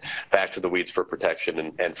too, and then back to the weeds for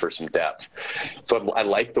protection and for some depth. So I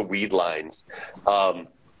like the weed lines.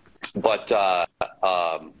 But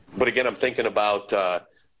again, I'm thinking about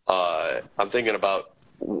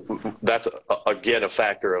that's again a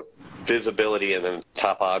factor of visibility and then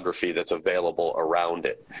topography that's available around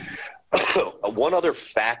it. One other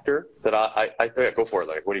factor that I go for it,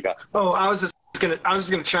 Larry. What do you got? Oh, I was just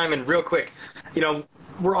gonna chime in real quick.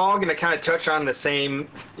 We're all gonna kind of touch on the same,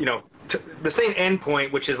 the same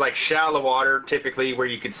endpoint, which is like shallow water, typically where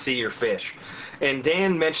you could see your fish. And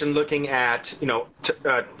Dan mentioned looking at,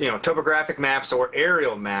 topographic maps or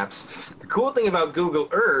aerial maps. The cool thing about Google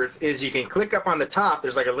Earth is you can click up on the top.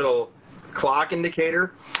 There's like a little clock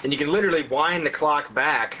indicator, and you can literally wind the clock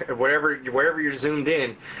back wherever you're zoomed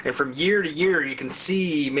in. And from year to year, you can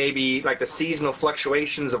see maybe like the seasonal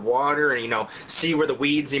fluctuations of water, and see where the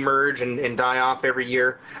weeds emerge and die off every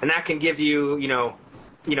year. And that can give you,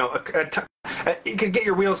 it can get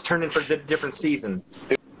your wheels turning for the different season.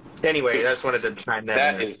 Anyway, I just wanted to chime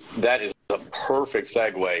that in. That is a perfect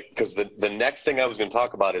segue, because the next thing I was going to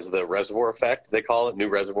talk about is the reservoir effect. They call it new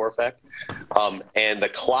reservoir effect, and the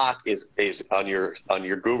clock is on your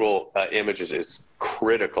Google images is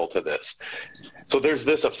critical to this. So there's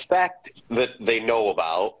this effect that they know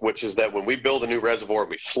about, which is that when we build a new reservoir,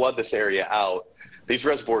 we flood this area out. these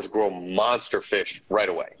reservoirs grow monster fish right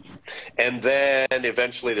away. And then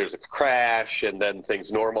eventually there's a crash, and then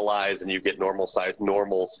things normalize, and you get normal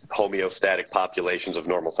homeostatic populations of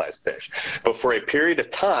normal sized fish. But for a period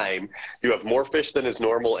of time, you have more fish than is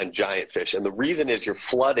normal and giant fish. And the reason is you're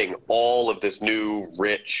flooding all of this new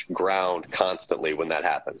rich ground constantly when that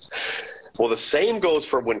happens. Well, the same goes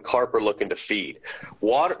for when carp are looking to feed.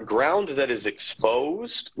 Ground that is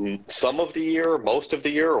exposed some of the year, most of the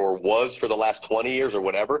year, or was for the last 20 years or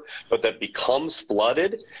whatever, but that becomes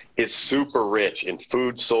flooded is super rich in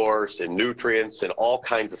food source and nutrients and all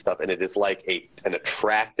kinds of stuff, and it is like an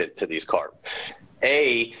attractant to these carp.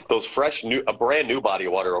 Those a brand new body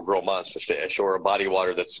of water will grow monster fish, or a body of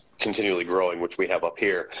water that's continually growing, which we have up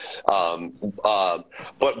here.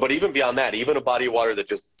 But even beyond that, even a body of water that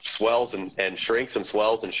just swells and shrinks and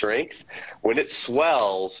swells and shrinks, when it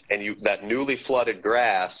swells and that newly flooded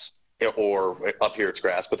grass, or up here it's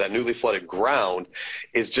grass, but that newly flooded ground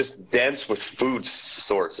is just dense with food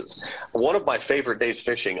sources. One of my favorite days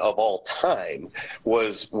fishing of all time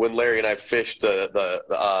was when Larry and I fished on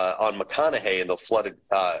McConaughey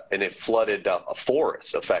and it flooded a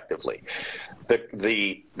forest effectively.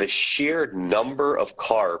 The sheer number of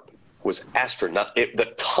carp was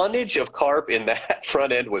the tonnage of carp in that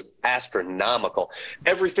front end was astronomical.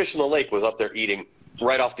 Every fish in the lake was up there eating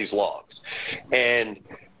right off these logs.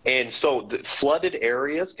 And so the flooded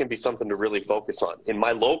areas can be something to really focus on. In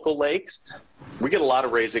my local lakes, we get a lot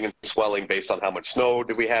of raising and swelling based on how much snow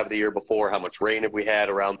did we have the year before, how much rain have we had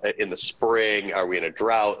around in the spring, are we in a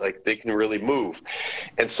drought? Like, they can really move.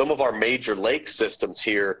 And some of our major lake systems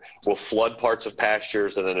here will flood parts of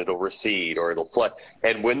pastures, and then it'll recede, or it'll flood.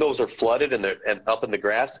 And when those are flooded and up in the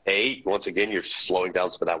grass, once again, you're slowing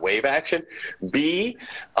down some of that wave action. B,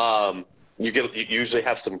 you usually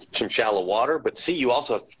have some shallow water, but C, you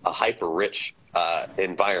also have a hyper-rich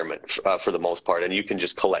environment for the most part, and you can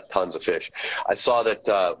just collect tons of fish. I saw that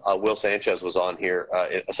Will Sanchez was on here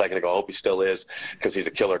a second ago. I hope he still is, because he's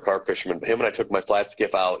a killer carp fisherman. But him and I took my flat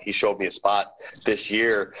skiff out. He showed me a spot this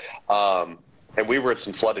year, and we were in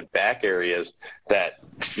some flooded back areas that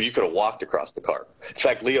you could have walked across the carp. In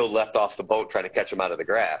fact, Leo left off the boat trying to catch him out of the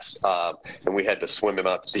grass, and we had to swim him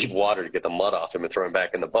out to deep water to get the mud off him and throw him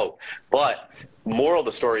back in the boat. But moral of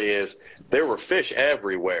the story is there were fish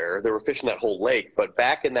everywhere. There were fish in that whole lake, but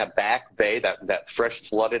back in that back bay, that fresh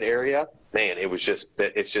flooded area, man,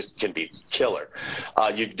 it just can be killer.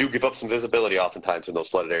 You do give up some visibility oftentimes in those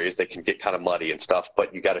flooded areas. They can get kind of muddy and stuff,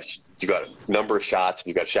 but you got a number of shots, and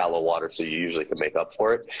you got shallow water, so you usually can make up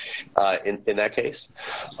for it in that case.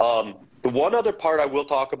 The one other part I will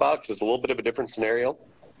talk about, because it's a little bit of a different scenario,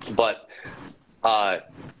 but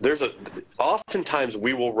oftentimes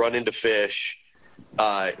we will run into fish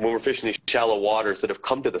when we're fishing these shallow waters that have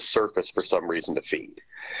come to the surface for some reason to feed.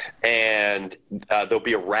 And there'll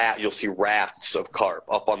be you'll see rafts of carp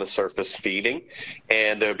up on the surface feeding,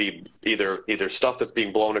 and there'll be either stuff that's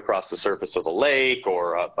being blown across the surface of the lake,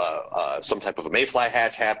 or some type of a mayfly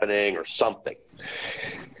hatch happening or something.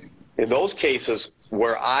 In those cases,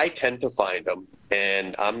 where I tend to find them,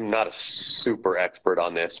 and I'm not a super expert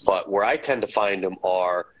on this, but where I tend to find them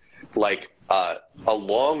are like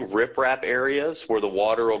along riprap areas where the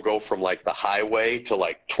water will go from like the highway to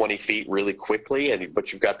like 20 feet really quickly,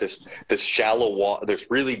 but you've got this shallow water, there's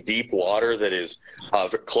really deep water that is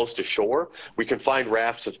close to shore. We can find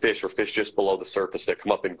rafts of fish, or fish just below the surface, that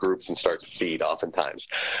come up in groups and start to feed oftentimes.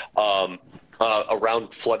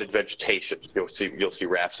 Around flooded vegetation, you'll see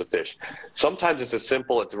rafts of fish. Sometimes it's as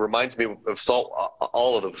simple. It reminds me of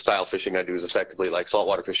all of the style fishing I do is effectively like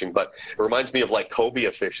saltwater fishing, but it reminds me of like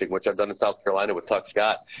cobia fishing, which I've done in South Carolina with Tuck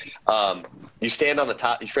Scott. You stand on the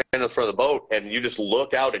top, you stand in front of the boat, and you just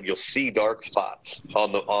look out, and you'll see dark spots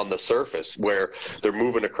on the surface where they're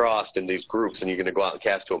moving across in these groups, and you're going to go out and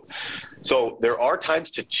cast to them. So there are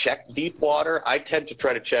times to check deep water. I tend to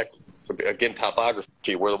try to check, again,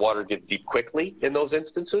 topography, where the water gets deep quickly in those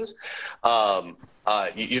instances. You're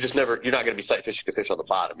not going to be sight fishing to fish on the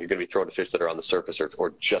bottom. You're going to be throwing to fish that are on the surface,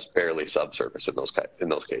 or just barely subsurface in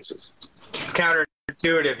those cases. It's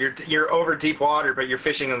counterintuitive. You're over deep water, but you're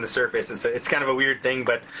fishing on the surface. It's kind of a weird thing,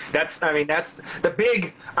 but that's the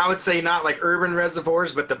big, I would say, not like urban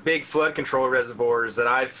reservoirs, but the big flood control reservoirs that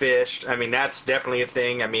I've fished. I mean, that's definitely a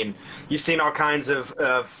thing. I mean, you've seen all kinds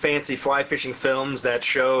of fancy fly fishing films that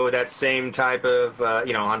show that same type of,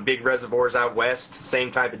 on big reservoirs out west, same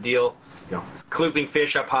type of deal. Clooping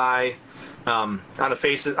fish up high, on the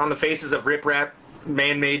faces of riprap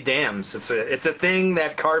man-made dams. It's a thing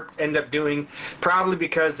that carp end up doing, probably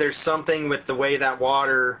because there's something with the way that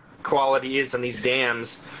water quality is on these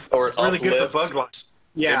dams. Or it's really good for bug life.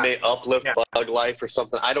 Yeah. It may uplift bug life or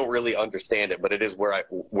something. I don't really understand it, but it is where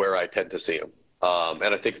I tend to see them.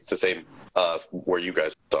 And I think it's the same where you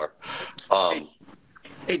guys are.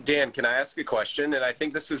 Hey, Dan, can I ask a question? And I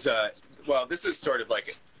think this is this is sort of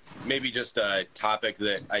like maybe just a topic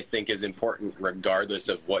that I think is important regardless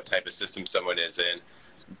of what type of system someone is in.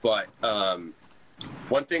 But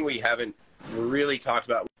one thing we haven't really talked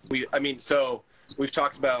about, we've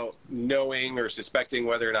talked about knowing or suspecting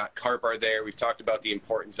whether or not carp are there. We've talked about the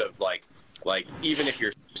importance of like even if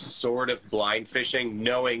you're sort of blind fishing,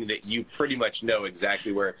 knowing that you pretty much know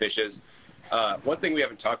exactly where a fish is. One thing we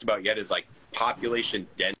haven't talked about yet is like population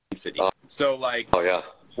density. So like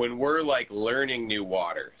when we're like learning new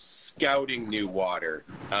water, scouting new water,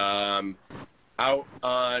 out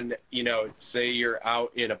on, say you're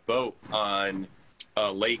out in a boat on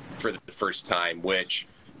a lake for the first time, which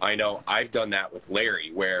I know I've done that with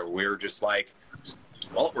Larry, where we're just like,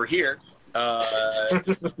 well, we're here. Check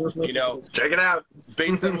it out.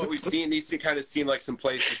 Based on what we've seen, these kind of seem like some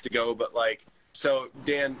places to go. But like, so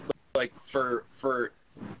Dan, like for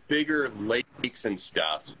bigger lakes and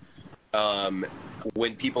stuff,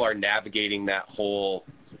 when people are navigating that whole,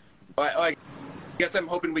 I guess I'm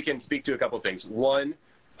hoping we can speak to a couple of things. One,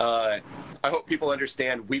 I hope people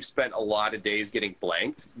understand we've spent a lot of days getting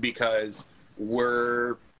blanked because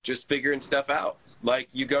we're just figuring stuff out. Like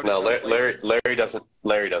you go to Larry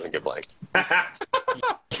doesn't get blanked.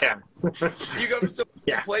 Yeah. You go to some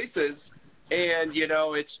places and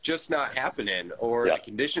it's just not happening, or the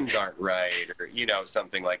conditions aren't right, or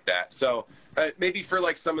something like that. So maybe for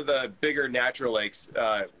like some of the bigger natural lakes,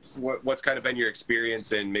 what's kind of been your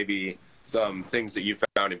experience and maybe some things that you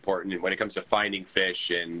found important when it comes to finding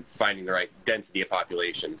fish and finding the right density of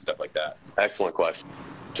population and stuff like that? Excellent question.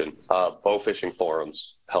 Bow fishing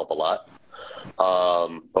forums help a lot.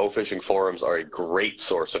 Bow fishing forums are a great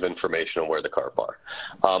source of information on where the carp are.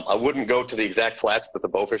 I wouldn't go to the exact flats that the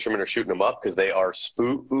bow fishermen are shooting them up because they are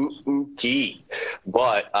spooky,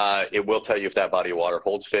 but it will tell you if that body of water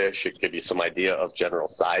holds fish. It can give you some idea of general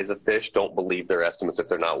size of fish. Don't believe their estimates if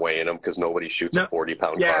they're not weighing them, because nobody shoots a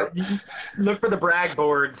 40-pound carp. Look for the brag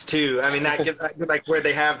boards too. I mean, that like where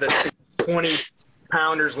they have the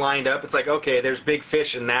 20-pounders lined up. It's like, okay, there's big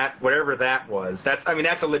fish in that, whatever that was. That's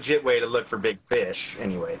a legit way to look for big fish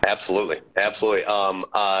anyway. Absolutely.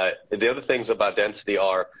 The other things about density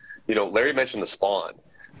are, Larry mentioned the spawn.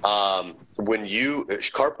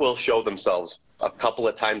 Carp will show themselves a couple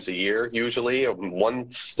of times a year, usually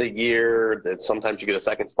once a year, sometimes you get a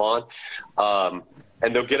second spawn.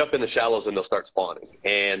 And they'll get up in the shallows and they'll start spawning,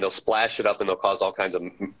 and they'll splash it up and they'll cause all kinds of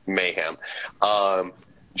mayhem.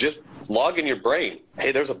 Just log in your brain,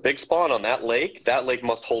 hey, there's a big spawn on that lake. That lake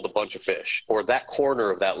must hold a bunch of fish, or that corner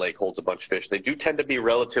of that lake holds a bunch of fish. They do tend to be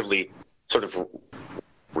relatively sort of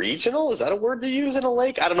regional. Is that a word to use in a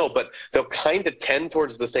lake? I don't know, but they'll kind of tend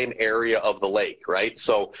towards the same area of the lake, right?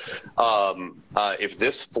 So if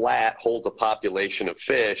this flat holds a population of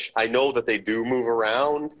fish, I know that they do move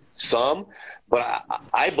around some, but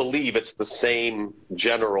I believe it's the same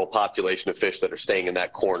general population of fish that are staying in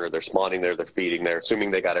that corner. They're spawning there, they're feeding there, assuming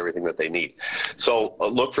they got everything that they need. So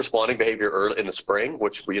look for spawning behavior early in the spring,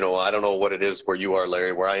 which, I don't know what it is where you are,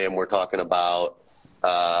 Larry. Where I am, we're talking about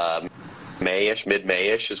May-ish,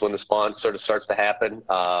 mid-May-ish is when the spawn sort of starts to happen.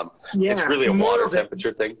 It's really a water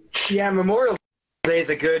temperature thing. Yeah, Memorial Day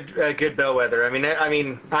is a good bellwether.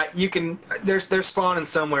 There's spawning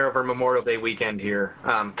somewhere over Memorial Day weekend here.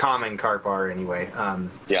 Common carp are anyway.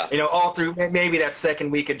 All through maybe that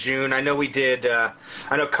second week of June. I know we did. I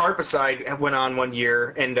know Carpicide went on one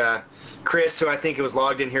year, and Chris, who I think was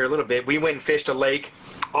logged in here a little bit, we went and fished a lake.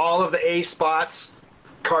 All of the A spots,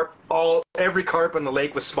 every carp on the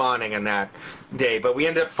lake was spawning in that day, but we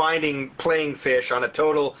ended up playing fish on a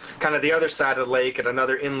total kind of the other side of the lake at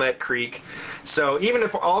another inlet creek. So even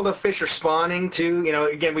if all the fish are spawning too,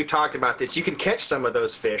 again, we've talked about this, you can catch some of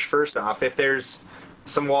those fish first off if there's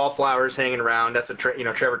some wallflowers hanging around. That's what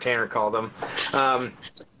Trevor Tanner called them.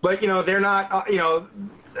 But they're not.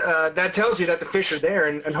 That tells you that the fish are there,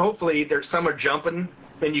 and hopefully some are jumping.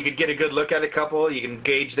 And you could get a good look at a couple. You can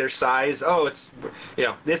gauge their size. Oh, it's,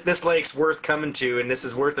 this lake's worth coming to, and this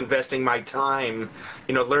is worth investing my time,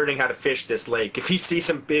 learning how to fish this lake. If you see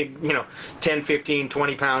some big, 10, 15,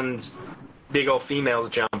 20 pounds, big old females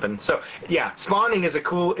jumping. So yeah, spawning is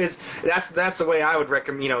that's the way I would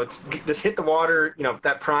recommend. It's just hit the water.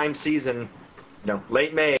 That prime season,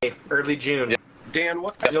 late May, early June. Dan,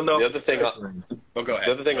 you'll know. The other thing. Go ahead.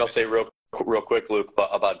 The other thing I'll say real quick, Luke,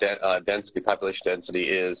 about density, population density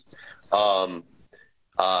is,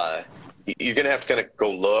 you're going to have to kind of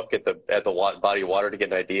go look at the body of water to get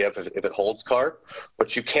an idea if it holds carp.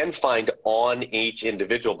 But you can find on each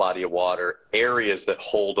individual body of water areas that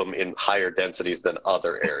hold them in higher densities than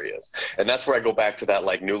other areas. And that's where I go back to that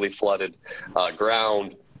like newly flooded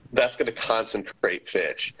ground. That's going to concentrate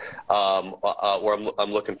fish. Where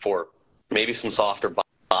I'm looking for maybe some softer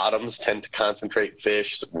bottoms tend to concentrate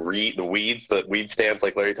fish. The weed stands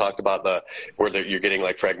like Larry talked about, where you're getting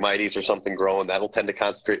like Phragmites or something growing, that'll tend to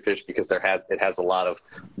concentrate fish because it has a lot of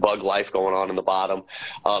bug life going on in the bottom.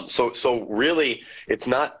 So really, it's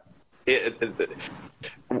not.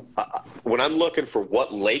 When I'm looking for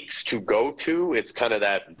what lakes to go to, it's kind of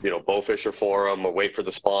that, bowfisher forum, or wait for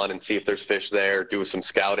the spawn and see if there's fish there, do some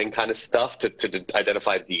scouting kind of stuff to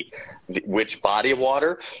identify which body of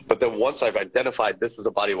water. But then once I've identified this is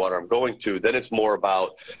a body of water I'm going to, then it's more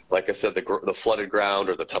about, like I said, the flooded ground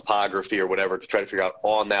or the topography or whatever, to try to figure out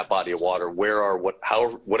on that body of water,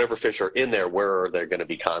 whatever fish are in there, where are they going to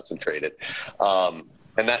be concentrated.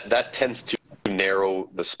 And that tends to narrow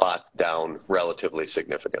the spot down relatively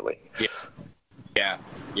significantly. Yeah.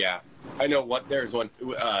 I know there's one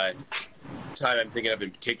time I'm thinking of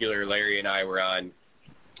in particular. Larry and I were on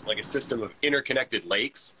like a system of interconnected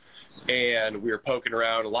lakes, and we were poking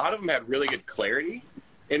around. A lot of them had really good clarity,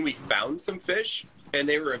 and we found some fish, and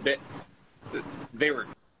they were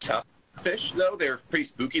tough fish though. They were pretty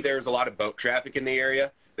spooky. There was a lot of boat traffic in the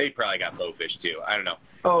area. They probably got bowfish too. I don't know.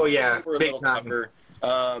 Oh yeah, they were a little tougher.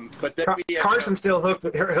 But then Carson still hooked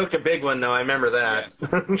a big one though. I remember that.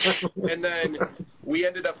 Yes. And then we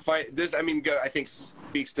ended up finding this. I mean, I think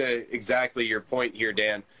speaks to exactly your point here,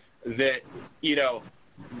 Dan. That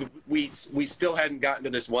we still hadn't gotten to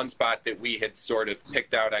this one spot that we had sort of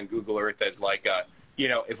picked out on Google Earth as like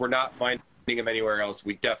if we're not finding them anywhere else,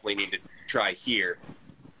 we definitely need to try here.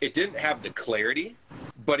 It didn't have the clarity,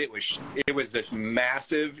 but it was this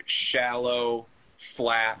massive, shallow,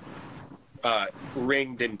 flat.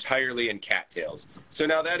 Ringed entirely in cattails. So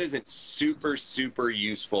now that isn't super, super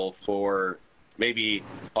useful for maybe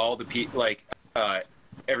all the people,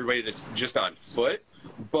 everybody that's just on foot.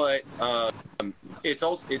 But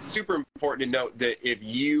it's super important to note that if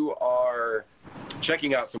you are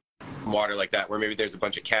checking out some water like that, where maybe there's a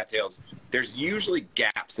bunch of cattails, there's usually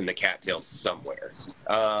gaps in the cattails somewhere.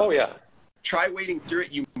 Try wading through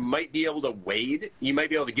it. You might be able to wade. You might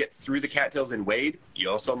be able to get through the cattails and wade. You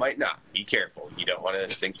also might not. Be careful. You don't want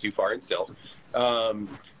to sink too far in silt.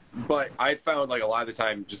 But I found like a lot of the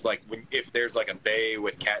time, just like if there's like a bay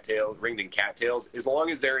with ringed in cattails, as long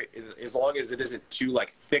as it isn't too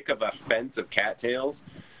like thick of a fence of cattails,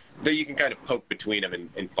 that you can kind of poke between them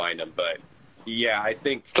and find them. But yeah, I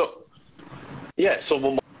think. So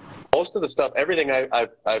most of the stuff, everything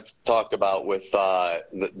I've talked about with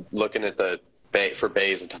looking at the bay for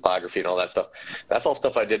bays and topography and all that stuff, that's all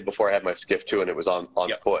stuff I did before I had my skiff too, and it was on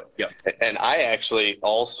foot. Yep. And I actually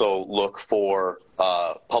also look for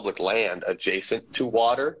public land adjacent to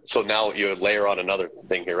water. So now you layer on another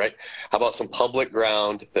thing here, right? How about some public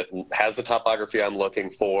ground that has the topography I'm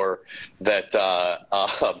looking for, that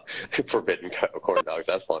forbidden corn dogs,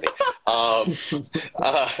 that's funny.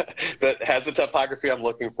 That has the topography I'm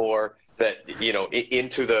looking for, that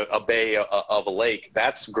into a bay of a lake.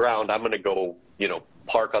 That's ground I'm going to go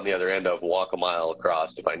park on the other end of, walk a mile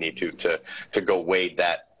across if I need to go wade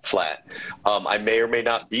that flat. I may or may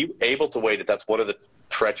not be able to wade it. That's one of the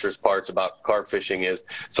treacherous parts about carp fishing, is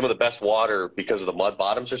some of the best water, because of the mud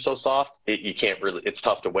bottoms are so soft, it's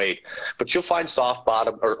tough to wade. But you'll find soft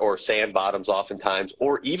bottom or sand bottoms oftentimes,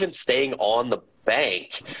 or even staying on the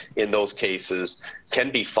bank in those cases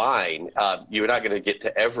can be fine. You're not going to get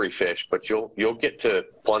to every fish, but you'll get to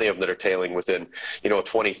plenty of them that are tailing within, a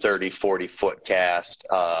 20, 30, 40 foot cast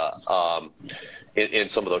in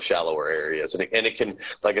some of those shallower areas. And it can,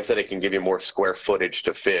 like I said, it can give you more square footage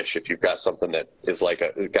to fish if you've got something that is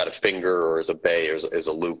got a finger, or is a bay, or is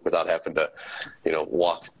a loop, without having to,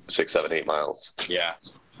 walk 6, 7, 8 miles. Yeah.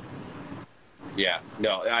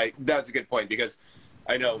 No, that's a good point, because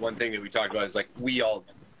I know one thing that we talked about is like, we all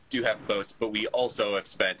do have boats, but we also have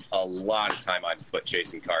spent a lot of time on foot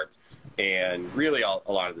chasing carp, and really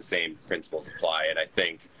a lot of the same principles apply. And I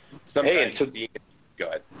think sometimes go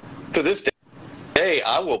ahead. To this day,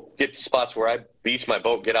 I will get to spots where I beach my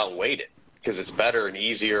boat, get out and wade it, because it's better and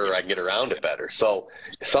easier. I can get around it better. So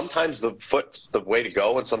sometimes the foot's the way to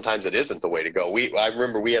go, and sometimes it isn't the way to go. I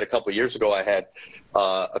remember we had a couple of years ago, I had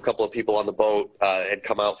a couple of people on the boat had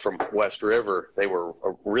come out from West River. They were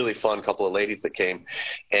a really fun couple of ladies that came,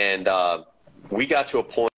 and we got to a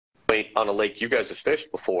point on a lake you guys have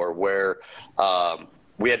fished before where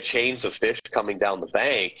we had chains of fish coming down the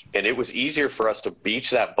bank, and it was easier for us to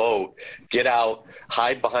beach that boat, get out,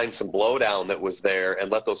 hide behind some blowdown that was there,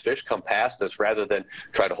 and let those fish come past us rather than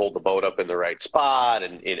try to hold the boat up in the right spot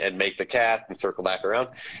and make the cast and circle back around.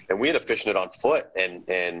 And we ended up fishing it on foot and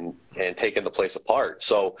taking the place apart.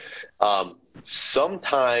 So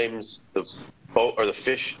sometimes the boat or the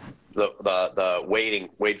fish, the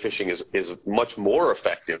wade fishing is much more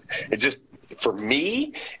effective. It just, for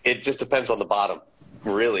me, it just depends on the bottom.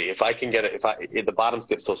 Really, if I can get it, if the bottoms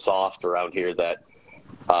get so soft around here that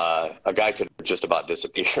a guy could just about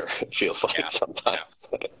disappear, it feels like sometimes.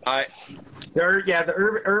 The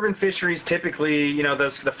urban fisheries typically, you know, the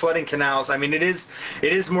flooding canals. I mean, it is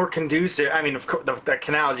more conducive. I mean, of course, the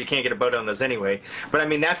canals, you can't get a boat on those anyway. But I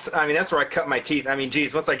mean, that's where I cut my teeth. I mean,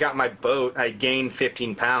 geez, once I got my boat, I gained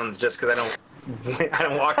 15 pounds just because I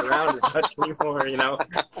don't walk around as much anymore, you know.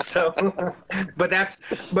 So,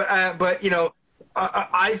 but you know.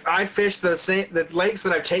 I fished the lakes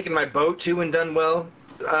that I've taken my boat to and done well.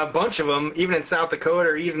 A bunch of them, even in South Dakota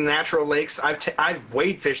or even natural lakes, I've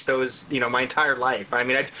wade fished those, you know, my entire life. I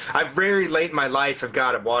mean, I very late in my life have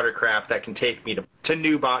got a watercraft that can take me to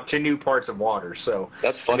new parts of water. So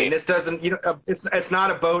that's funny. I mean, this doesn't, you know, it's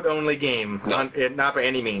not a boat only game, no. Not by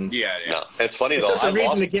any means. Yeah. No, it's funny it's though. Just a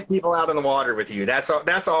reason to get people out on the water with you. That's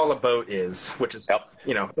all a boat is, which is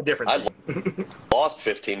you know, a different thing. I lost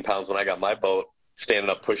 15 pounds when I got my boat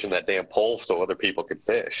standing up pushing that damn pole so other people could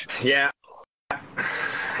fish. Yeah.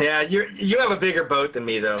 Yeah, you have a bigger boat than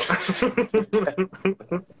me, though.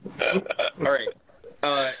 All right.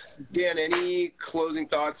 Dan, any closing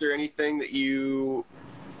thoughts or anything that you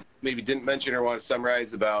maybe didn't mention or want to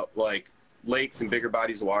summarize about, like, lakes and bigger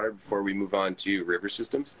bodies of water before we move on to river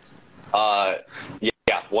systems? Yeah,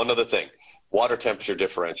 one other thing. Water temperature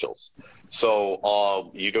differentials.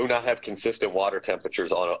 So you do not have consistent water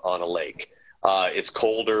temperatures on a lake. It's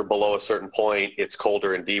colder below a certain point. It's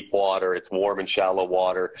colder in deep water. It's warm in shallow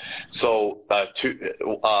water. So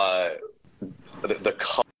the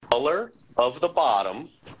color of the bottom,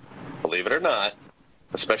 believe it or not,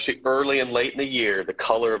 especially early and late in the year, the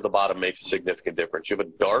color of the bottom makes a significant difference. You have a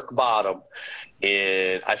dark bottom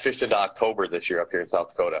I fished into October this year up here in South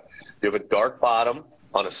Dakota. You have a dark bottom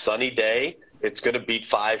on a sunny day, it's going to be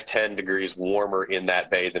 5-10 degrees warmer in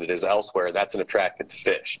that bay than it is elsewhere. That's an attractant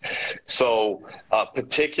fish. So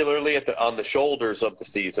particularly on the shoulders of the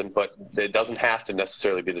season, but it doesn't have to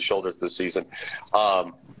necessarily be the shoulders of the season,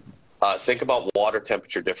 think about water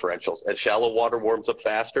temperature differentials. As shallow water warms up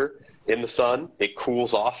faster in the sun, it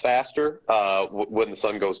cools off faster when the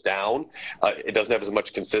sun goes down. It doesn't have as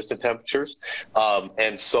much consistent temperatures.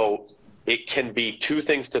 And so it can be two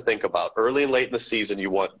things to think about. Early and late in the season,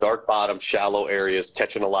 you want dark bottom, shallow areas,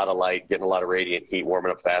 catching a lot of light, getting a lot of radiant heat,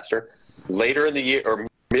 warming up faster. Later in the year, or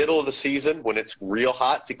middle of the season, when it's real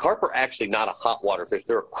hot, see, carp are actually not a hot water fish.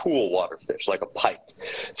 They're a cool water fish, like a pike.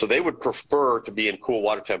 So they would prefer to be in cool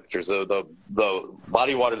water temperatures. The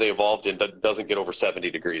body of water they evolved in doesn't get over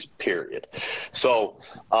 70 degrees, period. So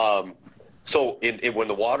when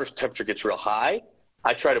the water temperature gets real high,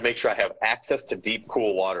 I try to make sure I have access to deep,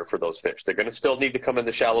 cool water for those fish. They're going to still need to come in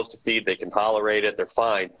the shallows to feed. They can tolerate it. They're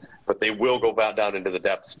fine. But they will go back down into the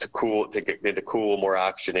depths to get into cool, more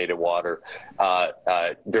oxygenated water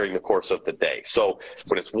during the course of the day. So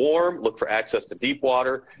when it's warm, look for access to deep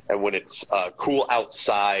water. And when it's cool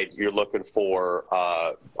outside, you're looking for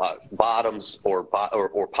bottoms or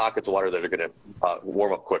pockets of water that are going to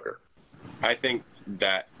warm up quicker. I think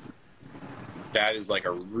that is like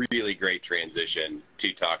a really great transition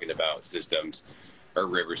to talking about systems or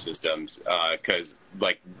river systems, because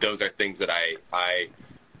like those are things that I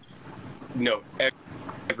know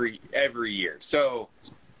every year. So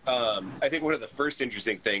I think one of the first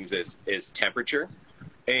interesting things is temperature,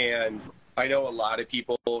 and I know a lot of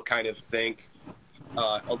people kind of think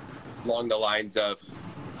along the lines of,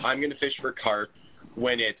 I'm going to fish for carp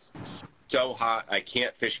when it's so hot I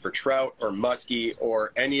can't fish for trout or muskie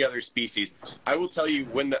or any other species. I will tell you,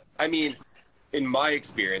 in my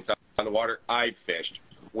experience on the water I've fished,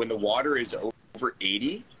 when the water is over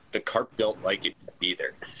 80, the carp don't like it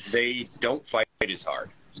either. They don't fight as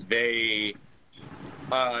hard.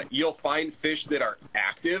 You'll find fish that are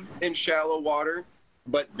active in shallow water,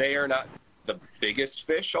 but they are not the biggest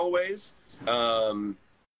fish always. A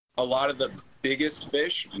lot of the biggest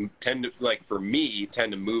fish tend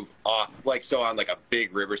to move off, like, so on like a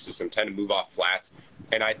big river system, tend to move off flats,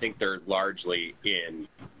 and I think they're largely if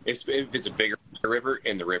it's a bigger river,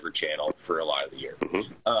 in the river channel for a lot of the year.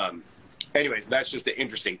 Mm-hmm. Anyways, that's just an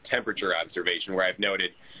interesting temperature observation where I've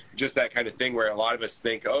noted just that kind of thing where a lot of us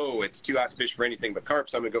think, oh, it's too hot to fish for anything but carp,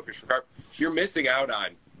 so I'm gonna go fish for carp. You're missing out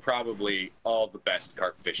on probably all the best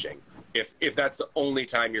carp fishing. If that's the only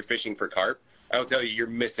time you're fishing for carp, I will tell you, you're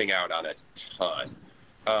missing out on a ton.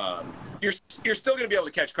 You're still going to be able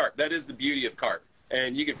to catch carp. That is the beauty of carp,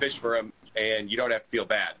 and you can fish for them, and you don't have to feel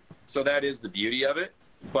bad. So that is the beauty of it,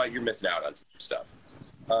 but you're missing out on some stuff.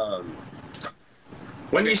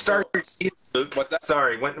 When do you start your season, Luke? What's that?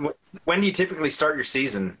 Sorry, when do you typically start your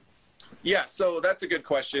season? Yeah, so that's a good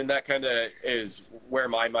question. That kind of is where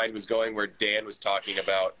my mind was going, where Dan was talking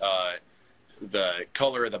about the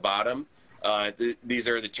color of the bottom. These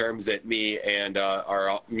are the terms that me and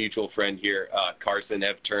our mutual friend here, Carson,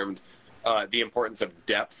 have termed the importance of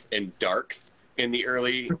depth and dark in the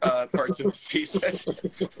early parts of the season.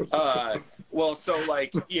 Well, so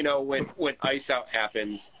like, you know, when ice out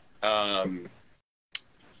happens,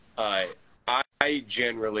 I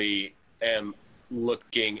generally am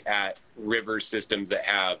looking at river systems that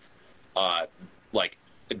have like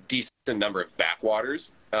a decent number of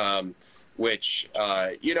backwaters, which,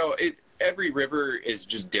 you know, every river is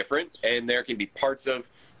just different, and there can be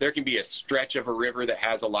a stretch of a river that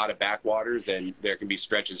has a lot of backwaters, and there can be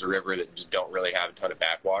stretches of river that just don't really have a ton of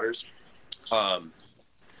backwaters.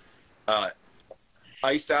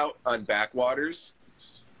 Ice out on backwaters,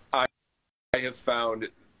 I have found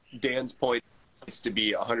Dan's point to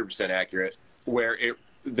be 100% accurate, where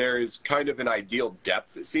there is kind of an ideal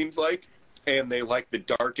depth, it seems like, and they like the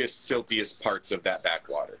darkest, siltiest parts of that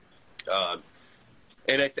backwater.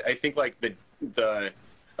 And I think like the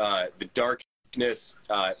darkness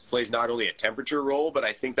plays not only a temperature role, but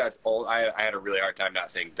I think that's all. I had a really hard time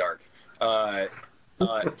not saying dark.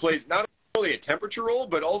 Plays not only a temperature role,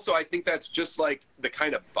 but also I think that's just like the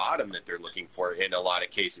kind of bottom that they're looking for in a lot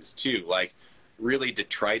of cases too. Like really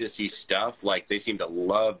detritusy stuff. Like they seem to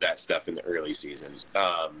love that stuff in the early season.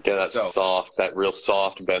 Yeah, that's soft, that real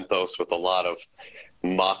soft benthos with a lot of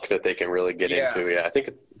muck that they can really get into. Yeah, I think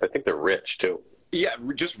they're rich too. Yeah,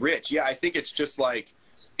 just rich. Yeah, I think it's just like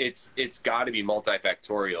it's got to be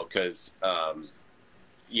multifactorial because,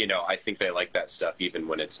 you know, I think they like that stuff even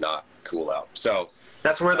when it's not cool out. So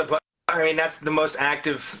that's where that's the most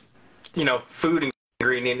active, you know, food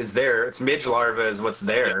ingredient is there. It's midge larva is what's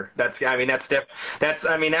there. That's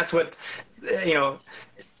what, you know,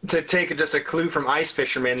 to take just a clue from ice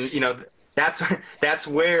fishermen, you know, that's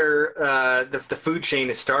where the food chain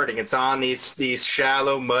is starting. It's on these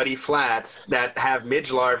shallow, muddy flats that have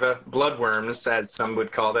midge larvae, bloodworms, as some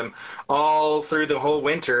would call them, all through the whole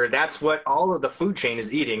winter. That's what all of the food chain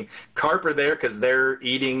is eating. Carp are there because they're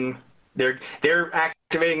eating. They're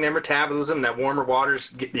activating their metabolism. That warmer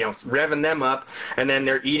water's, you know, revving them up, and then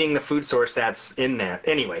they're eating the food source that's in there.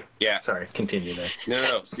 Anyway, yeah. Sorry, continue there.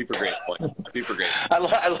 No, super great point. Super great. I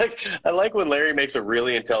like when Larry makes a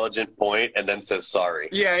really intelligent point and then says sorry.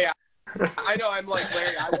 Yeah. I know. I'm like,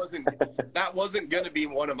 Larry. That wasn't going to be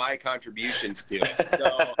one of my contributions to it.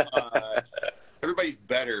 So everybody's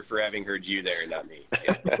better for having heard you there, not me.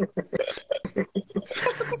 Yeah.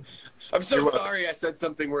 I'm so sorry I said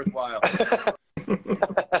something worthwhile.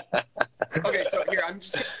 Okay, so here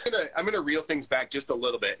I'm gonna reel things back just a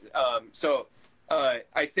little bit.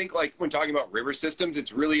 I think like when talking about river systems,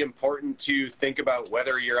 it's really important to think about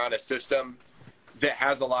whether you're on a system that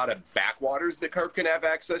has a lot of backwaters that carp can have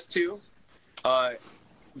access to,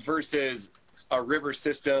 versus a river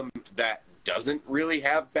system that doesn't really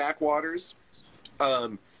have backwaters.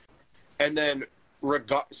 And then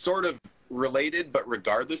sort of related, but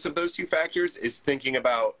regardless of those two factors, is thinking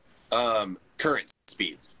about current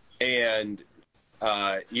speed. And,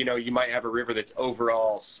 you know, you might have a river that's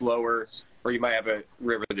overall slower, or you might have a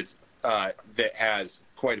river that's that has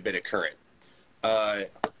quite a bit of current.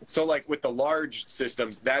 So like with the large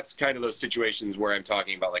systems, that's kind of those situations where I'm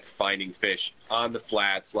talking about like finding fish on the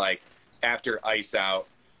flats, like after ice out,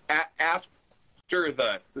 after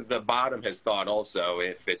the bottom has thawed also,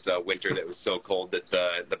 if it's a winter that was so cold that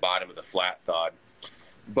the bottom of the flat thawed.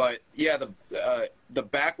 But yeah, the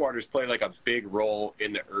backwaters play like a big role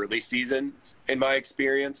in the early season in my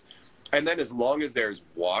experience. And then as long as there's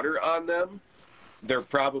water on them, they're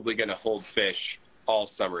probably going to hold fish all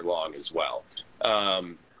summer long as well.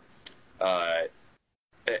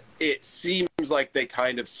 It seems like they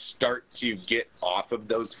kind of start to get off of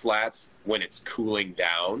those flats when it's cooling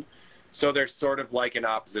down. So there's sort of like an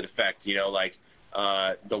opposite effect, you know, like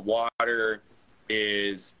the water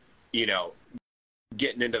is, you know,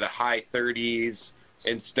 getting into the high 30s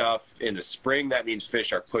and stuff in the spring. That means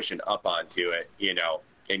fish are pushing up onto it, you know,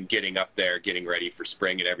 and getting up there, getting ready for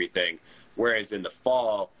spring and everything. Whereas in the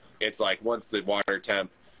fall, it's like once the water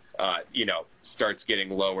temp, you know, starts getting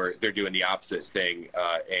lower, they're doing the opposite thing,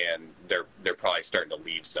 and they're probably starting to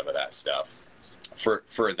leave some of that stuff. for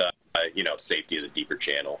the safety of the deeper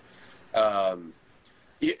channel.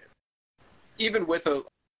 Even with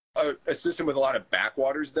a system with a lot of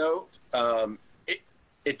backwaters, though,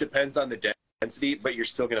 it depends on the density, but you're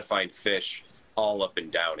still going to find fish all up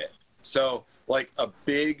and down it. So like a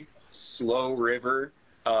big, slow river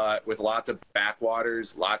with lots of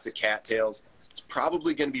backwaters, lots of cattails, it's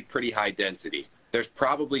probably going to be pretty high density. There's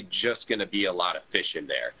probably just going to be a lot of fish in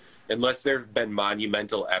there, unless there have been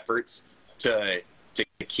monumental efforts to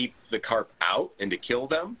keep the carp out and to kill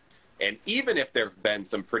them. And even if there have been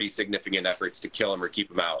some pretty significant efforts to kill them or keep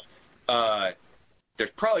them out,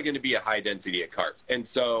 there's probably going to be a high density of carp. And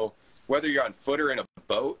so whether you're on foot or in a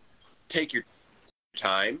boat, take your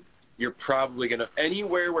time. You're probably going to,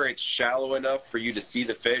 anywhere where it's shallow enough for you to see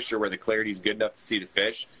the fish or where the clarity is good enough to see the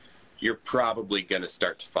fish, you're probably going to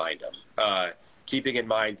start to find them. Keeping in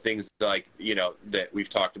mind things like, that we've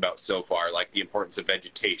talked about so far, like the importance of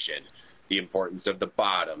vegetation, the importance of the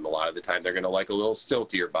bottom. A lot of the time they're going to like a little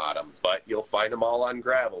siltier bottom, but you'll find them all on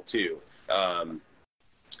gravel too.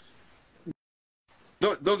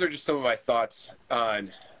 Those are just some of my thoughts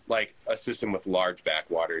on like a system with large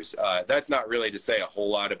backwaters. That's not really to say a whole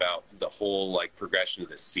lot about the whole like progression of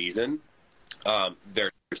the season.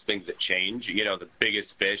 There's things that change. The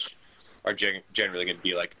biggest fish are generally going to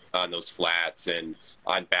be like on those flats and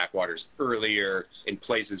on backwaters earlier in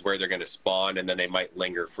places where they're going to spawn, and then they might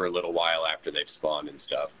linger for a little while after they've spawned and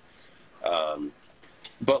stuff.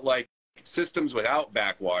 But like systems without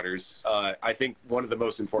backwaters, I think one of the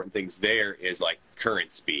most important things there is like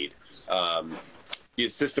current speed. A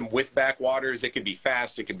system with backwaters, it can be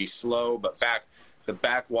fast, it can be slow, but the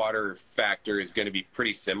backwater factor is going to be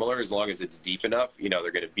pretty similar as long as it's deep enough. They're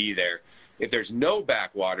going to be there. If there's no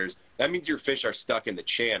backwaters, that means your fish are stuck in the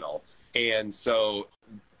channel. And so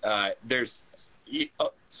there's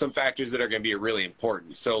some factors that are going to be really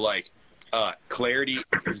important. So like clarity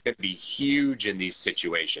is going to be huge in these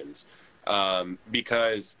situations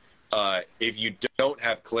because if you don't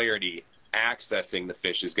have clarity, accessing the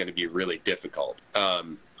fish is going to be really difficult,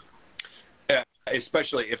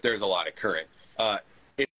 especially if there's a lot of current.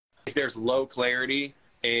 If there's low clarity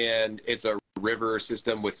and it's a river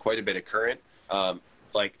system with quite a bit of current,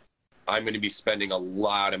 like I'm going to be spending a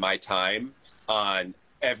lot of my time on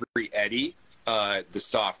every eddy. The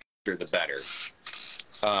softer, the better.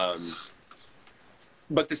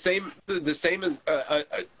 But the same is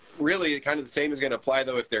really kind of the same is going to apply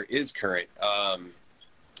though if there is current.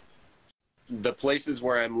 The places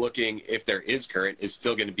where I'm looking, if there is current, is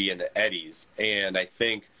still going to be in the eddies. And I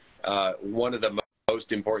think one of the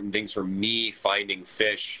most important things for me finding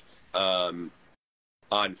fish on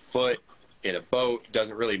foot, in a boat,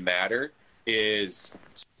 doesn't really matter, is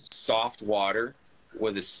soft water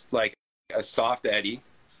with a soft eddy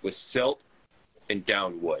with silt and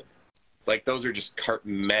down wood. Like those are just carp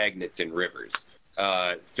magnets in rivers.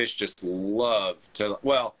 Fish just love to,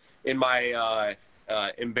 well, in my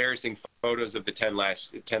embarrassing photos of the 10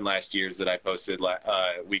 last years that I posted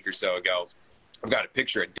a week or so ago, I've got a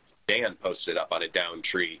picture of Dan posted up on a downed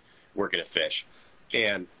tree working a fish.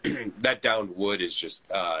 And that downed wood is just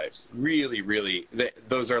really, really,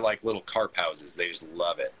 those are like little carp houses. They just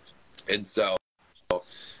love it. And so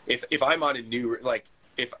if I'm on a new, like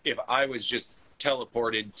if I was just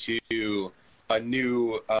teleported to a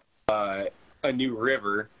new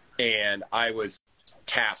river and I was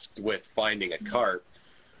tasked with finding a carp,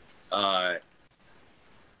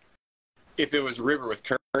 if it was a river with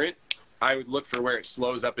current, I would look for where it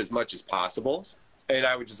slows up as much as possible. And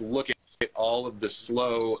I would just look at all of the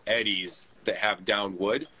slow eddies that have down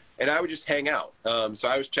wood, and I would just hang out. So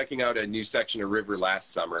I was checking out a new section of river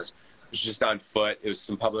last summer. It was just on foot. It was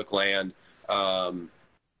some public land.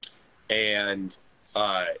 And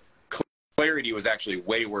clarity was actually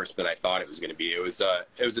way worse than I thought it was going to be. It was a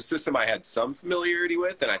system I had some familiarity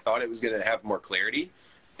with, and I thought it was going to have more clarity.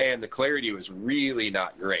 And the clarity was really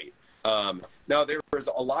not great. Now, there was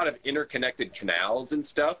a lot of interconnected canals and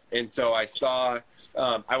stuff. And so I saw,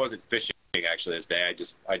 I wasn't fishing actually this day.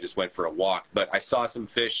 I just went for a walk, but I saw some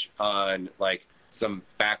fish on like some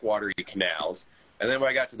backwatery canals. And then when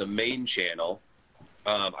I got to the main channel,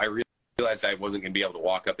 I realized I wasn't going to be able to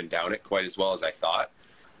walk up and down it quite as well as I thought.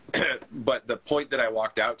 But the point that I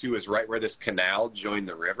walked out to is right where this canal joined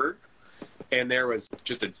the river. And there was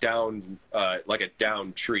just a down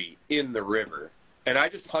tree in the river. And I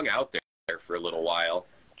just hung out there for a little while.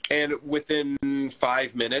 And within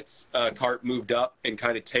 5 minutes, carp moved up and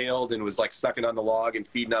kind of tailed and was like sucking on the log and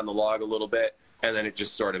feeding on the log a little bit. And then it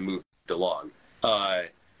just sort of moved along,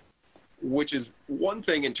 which is one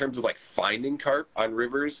thing in terms of like finding carp on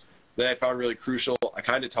rivers that I found really crucial. I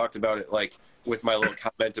kind of talked about it like with my little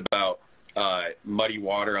comment about muddy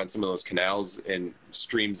water on some of those canals and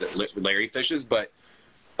streams that Larry fishes, but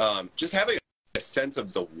just having a sense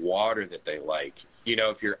of the water that they like. You know,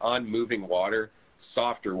 if you're on moving water,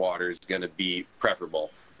 softer water is going to be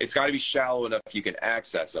preferable. It's got to be shallow enough you can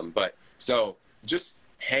access them. But so just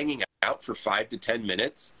hanging out for 5 to 10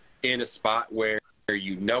 minutes in a spot where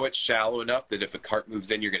you know it's shallow enough that if a carp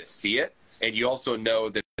moves in, you're going to see it. And you also know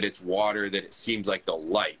that it's water that it seems like they'll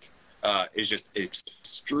like, is just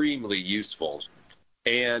extremely useful.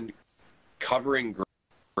 And covering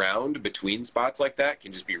ground between spots like that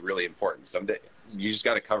can just be really important. Someday you just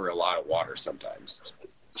got to cover a lot of water sometimes.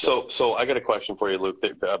 So I got a question for you, Luke,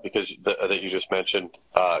 because that you just mentioned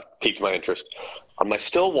piqued my interest. On my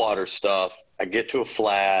still water stuff, I get to a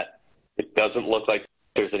flat. It doesn't look like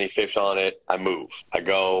there's any fish on it. I move. I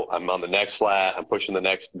go. I'm on the next flat. I'm pushing the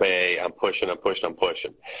next bay. I'm pushing.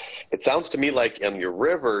 It sounds to me like in your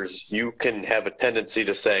rivers, you can have a tendency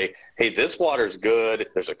to say, hey, this water's good.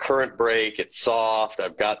 There's a current break. It's soft.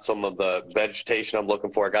 I've got some of the vegetation I'm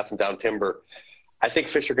looking for. I got some down timber. I think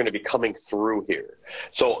fish are going to be coming through here.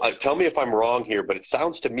 So tell me if I'm wrong here, but it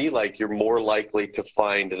sounds to me like you're more likely to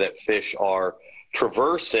find that fish are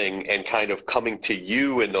traversing and kind of coming to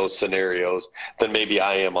you in those scenarios than maybe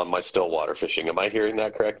I am on my still water fishing. Am I hearing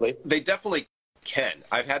that correctly? They definitely can.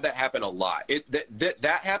 I've had that happen a lot.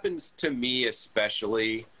 That happens to me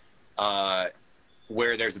especially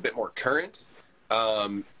where there's a bit more current,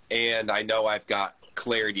 and I know I've got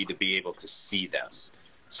clarity to be able to see them.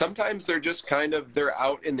 Sometimes they're just they're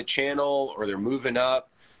out in the channel or they're moving up.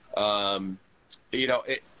 You know,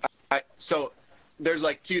 so there's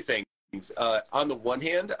like two things. On the one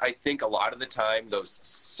hand, I think a lot of the time those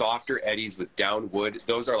softer eddies with downwood,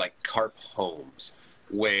 those are like carp homes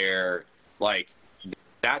where like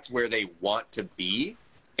that's where they want to be.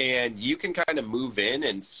 And you can kind of move in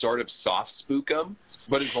and sort of soft spook them.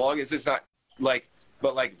 But as long as it's not like,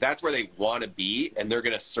 but like that's where they want to be, and they're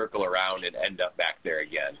going to circle around and end up back there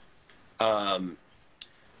again. And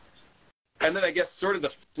then I guess sort of the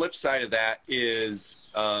flip side of that is,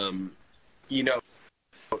 you know,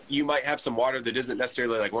 you might have some water that isn't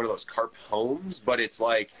necessarily like one of those carp homes, but it's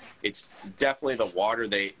like, it's definitely the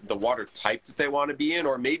water type that they want to be in,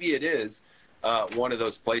 or maybe it is one of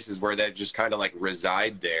those places where they just kind of like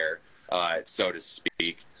reside there, so to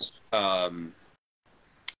speak.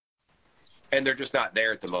 And they're just not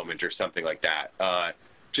there at the moment or something like that.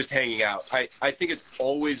 Just hanging out. I think it's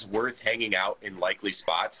always worth hanging out in likely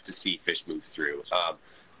spots to see fish move through.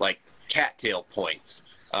 Like cattail points,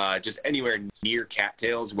 just anywhere near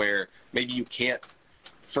cattails where maybe you can't,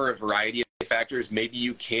 for a variety of factors, maybe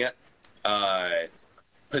you can't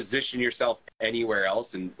position yourself anywhere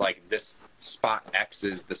else, and like this spot X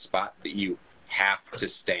is the spot that you have to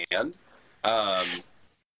stand.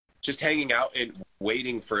 Just hanging out and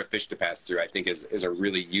waiting for a fish to pass through, I think is a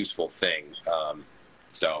really useful thing.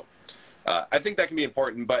 So I think that can be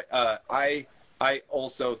important, but I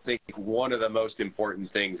also think one of the most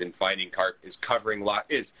important things in finding carp is covering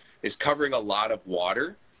a lot of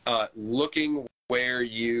water, looking where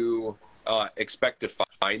you expect to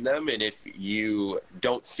find them, and if you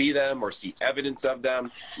don't see them or see evidence of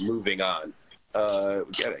them, moving on. We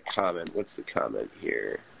got a comment. What's the comment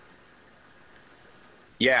here?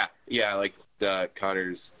 Yeah, like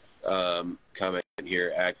Connor's comment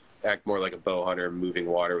here. Act more like a bow hunter, moving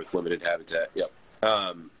water with limited habitat. Yep.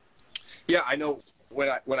 Yeah, I know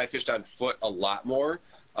when I fished on foot a lot more,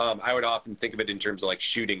 I would often think of it in terms of like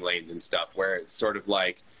shooting lanes and stuff, where it's sort of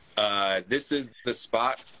like, this is the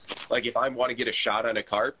spot. Like if I want to get a shot on a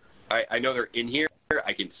carp, I know they're in here.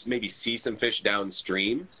 I can maybe see some fish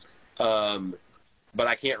downstream, but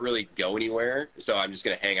I can't really go anywhere. So I'm just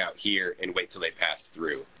going to hang out here and wait till they pass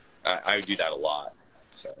through. I would do that a lot.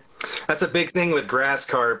 So that's a big thing with grass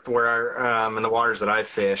carp, where in the waters that I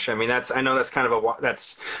fish. I mean, I know that's kind of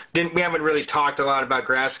we haven't really talked a lot about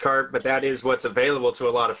grass carp, but that is what's available to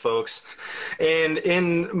a lot of folks. And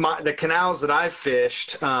in the canals that I've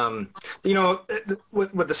fished, you know,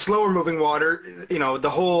 with the slower moving water, you know, the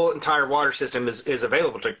whole entire water system is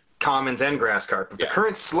available to commons and grass carp. If the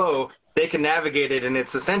current's slow, they can navigate it, and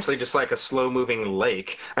it's essentially just like a slow-moving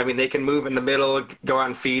lake. I mean, they can move in the middle, go out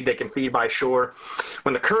and feed. They can feed by shore.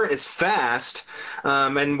 When the current is fast,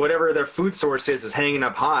 and whatever their food source is hanging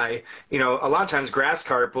up high, you know, a lot of times grass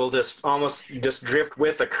carp will almost drift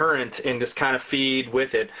with the current and just kind of feed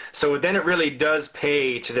with it. So then it really does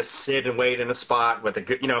pay to just sit and wait in a spot with a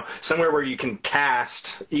good, you know, somewhere where you can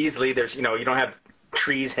cast easily. There's, you know, you don't have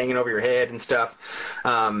trees hanging over your head and stuff.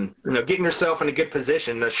 You know, getting yourself in a good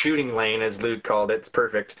position, a shooting lane, as Luke called it, it's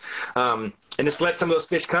perfect. And just let some of those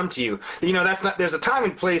fish come to you. You know, there's a time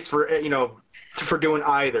and place for, you know, for doing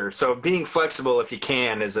either. So being flexible if you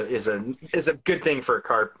can is a good thing for a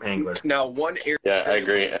carp angler. Now, one area. Yeah, I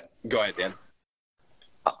agree. Go ahead, Dan.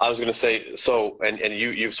 I was going to say, so, and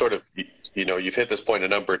you've sort of, you've hit this point a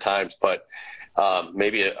number of times, but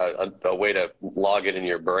maybe a way to log it in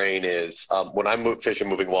your brain is when I'm fishing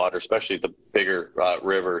moving water, especially the bigger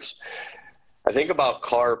rivers, I think about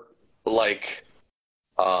carp like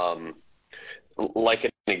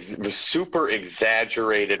the super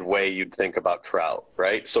exaggerated way you'd think about trout,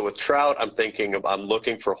 right? So with trout, I'm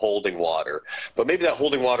looking for holding water, but maybe that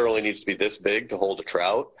holding water only needs to be this big to hold a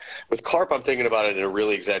trout. With carp, I'm thinking about it in a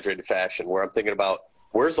really exaggerated fashion where I'm thinking about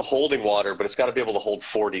where's the holding water, but it's got to be able to hold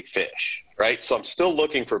 40 fish, right? So I'm still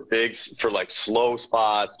looking for like slow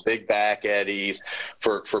spots, big back eddies,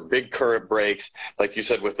 for big current breaks. Like you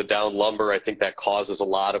said, with the down lumber, I think that causes a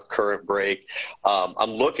lot of current break. I'm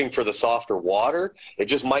looking for the softer water. It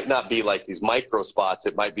just might not be like these micro spots.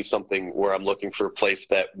 It might be something where I'm looking for a place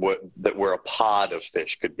where a pod of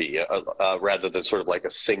fish could be, rather than sort of like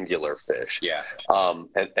a singular fish. Yeah.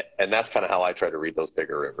 And that's kind of how I try to read those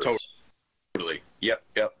bigger rivers. Totally. Yep.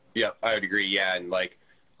 I would agree. Yeah. And like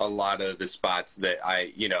a lot of the spots that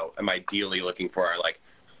I, am ideally looking for are like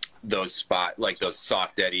those like those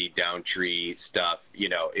soft eddy down tree stuff,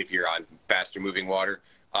 if you're on faster moving water,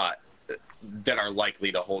 that are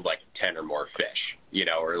likely to hold like 10 or more fish,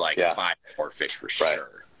 or like 5 or more fish for sure. Right.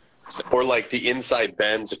 So, or like the inside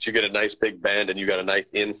bends, if you get a nice big bend and you got a nice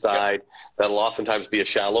inside, that'll oftentimes be a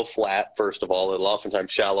shallow flat, first of all. It'll oftentimes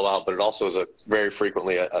shallow out, but it also is very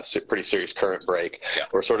frequently a pretty serious current break,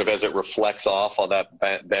 where sort of as it reflects off on that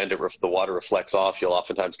bend, the water reflects off, you'll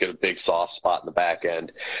oftentimes get a big soft spot in the back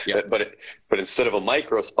end. But instead of a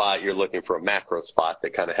micro spot, you're looking for a macro spot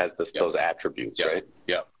that kind of has those attributes, right?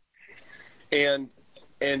 Yep. And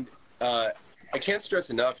I can't stress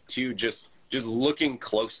enough to just looking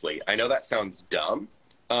closely. I know that sounds dumb,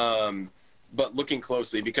 but looking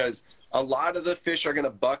closely, because a lot of the fish are going to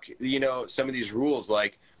buck, some of these rules.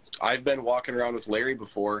 Like I've been walking around with Larry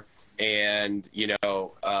before and,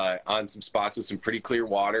 on some spots with some pretty clear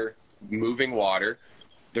water, moving water,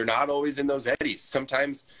 they're not always in those eddies.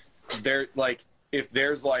 Sometimes they're like, if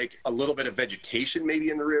there's like a little bit of vegetation maybe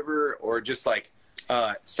in the river, or just like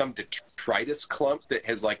some detritus clump that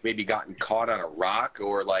has like maybe gotten caught on a rock,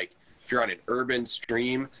 or like, if you're on an urban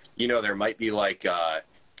stream, there might be like a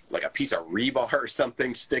piece of rebar or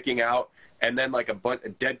something sticking out, and then like a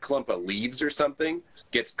dead clump of leaves or something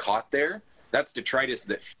gets caught there. That's detritus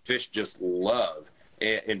that fish just love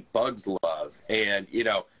and bugs love. And,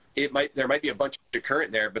 there might be a bunch of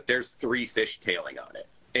current there, but there's 3 fish tailing on it.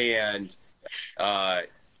 And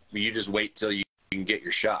you just wait till you can get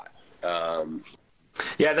your shot. We'll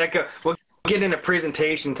get in a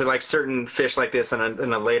presentation to like certain fish like this in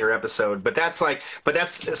a later episode, but that's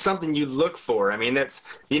something you look for. I mean, that's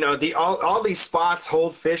all these spots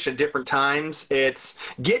hold fish at different times. It's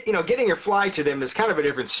getting your fly to them is kind of a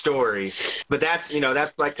different story, but that's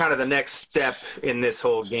like kind of the next step in this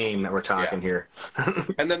whole game that we're talking here.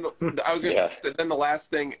 And then then the last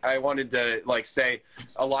thing I wanted to say,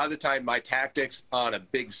 a lot of the time my tactics on a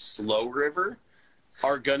big slow river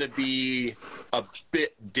are going to be a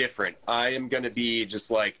bit different. I am going to be just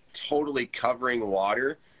like totally covering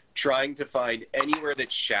water, trying to find anywhere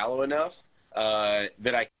that's shallow enough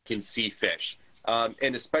that I can see fish.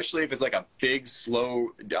 And especially if it's like a big, slow,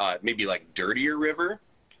 maybe like dirtier river,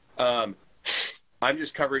 I'm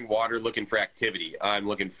just covering water looking for activity. I'm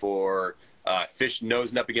looking for fish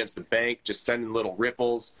nosing up against the bank, just sending little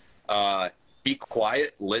ripples. Be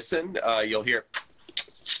quiet, listen. You'll hear...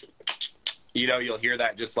 you'll hear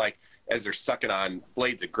that just like as they're sucking on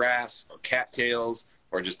blades of grass or cattails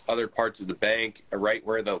or just other parts of the bank, right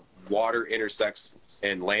where the water intersects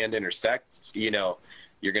and land intersects, you're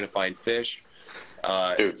going to find fish.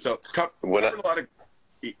 So when I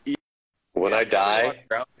die,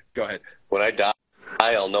 go ahead. When I die,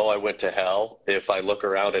 I'll know I went to hell if I look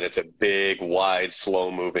around and it's a big, wide,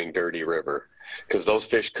 slow-moving, dirty river. Because those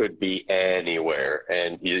fish could be anywhere.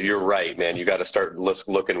 And you're right, man. You got to start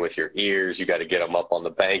looking with your ears. You got to get them up on the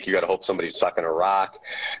bank. You got to hope somebody's sucking a rock,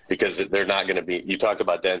 because they're not going to be. You talked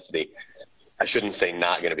about density. I shouldn't say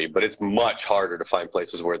not going to be, but it's much harder to find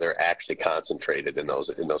places where they're actually concentrated in those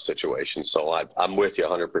situations. So I'm with you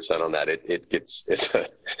 100% on that. It gets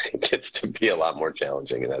to be a lot more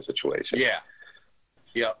challenging in that situation. Yeah.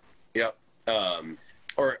 Yep.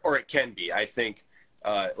 Or it can be. I think.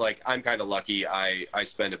 I'm kind of lucky. I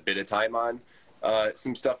spend a bit of time on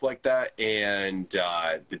some stuff like that, and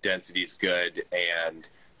the density is good. And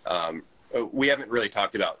we haven't really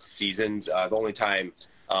talked about seasons. The only time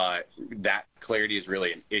that clarity is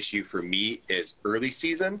really an issue for me is early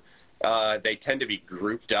season. they tend to be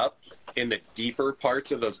grouped up in the deeper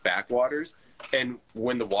parts of those backwaters. And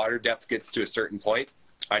when the water depth gets to a certain point,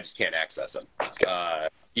 I just can't access them.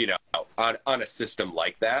 You know, on a system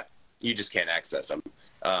like that, you just can't access them.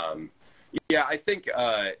 Yeah, I think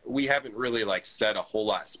we haven't really like said a whole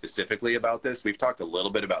lot specifically about this. We've talked a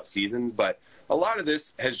little bit about seasons, but a lot of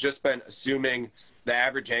this has just been assuming the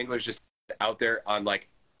average angler is just out there on like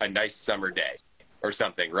a nice summer day or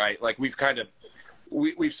something, right? Like we've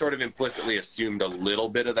sort of implicitly assumed a little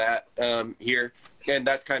bit of that here. And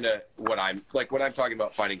that's kind of what I'm like when I'm talking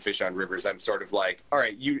about finding fish on rivers. I'm sort of like, all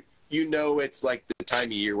right, you know, it's like the time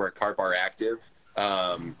of year where carp are active.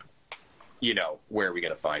 You know, where are we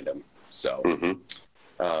going to find them? So,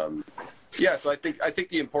 yeah. So I think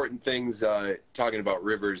the important things talking about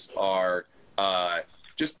rivers are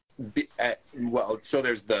just so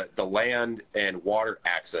there's the land and water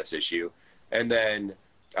access issue, and then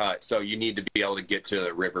so you need to be able to get to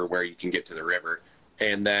the river where you can get to the river.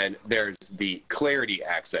 And then there's the clarity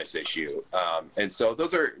access issue. And so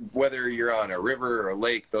those are, whether you're on a river or a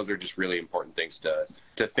lake, those are just really important things to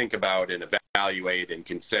think about and evaluate and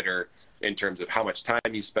consider in terms of how much time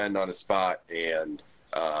you spend on a spot and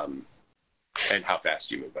how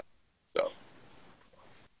fast you move it. So,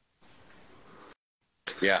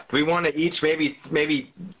 yeah. We want to each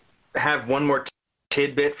maybe have one more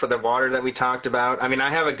tidbit for the water that we talked about. I mean, I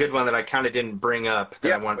have a good one that I kind of didn't bring up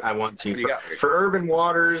that I want to. For urban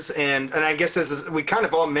waters, and I guess this is, we kind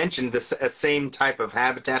of all mentioned this same type of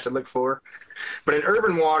habitat to look for. But in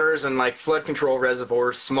urban waters and like flood control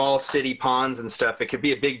reservoirs, small city ponds and stuff, it could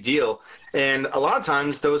be a big deal. And a lot of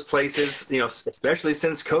times those places, you know, especially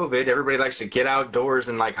since COVID, everybody likes to get outdoors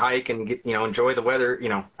and like hike and get, you know, enjoy the weather, you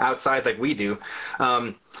know, outside like we do.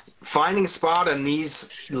 Finding a spot on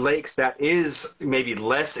these lakes that is maybe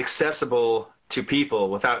less accessible to people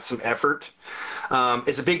without some effort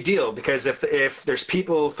is a big deal, because if there's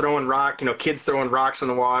people throwing kids throwing rocks in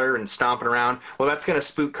the water and stomping around, well, that's going to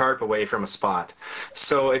spook carp away from a spot.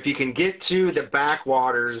 So if you can get to the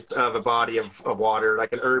backwaters of a body of water,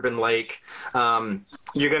 like an urban lake,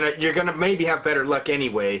 you're gonna maybe have better luck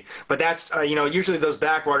anyway. But that's usually those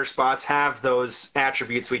backwater spots have those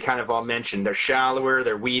attributes we kind of all mentioned. They're shallower,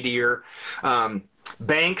 they're weedier.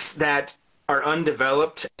 Banks that are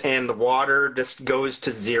undeveloped and the water just goes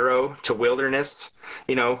to zero, to wilderness,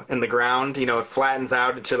 in the ground, it flattens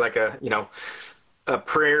out into like a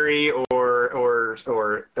prairie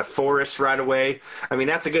or a forest right away. I mean,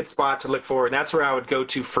 that's a good spot to look for, and that's where I would go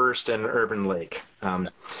to first in an urban lake.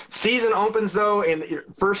 Season opens though, and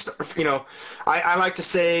first, I like to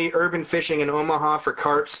say urban fishing in Omaha for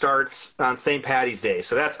carp starts on St. Patty's Day.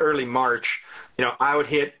 So that's early March. I would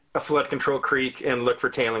hit a flood control creek and look for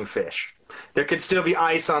tailing fish. There could still be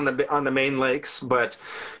ice on the main lakes, but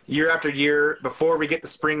year after year, before we get the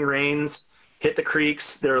spring rains, hit the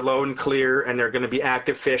creeks, they're low and clear, and they're going to be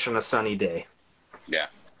active fish on a sunny day. Yeah.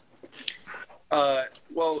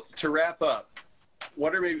 Well, to wrap up,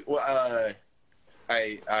 what are maybe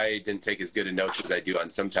I didn't take as good a notes as I do on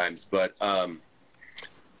sometimes, but I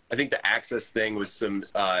think the access thing was some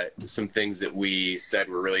things that we said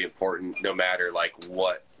were really important, no matter like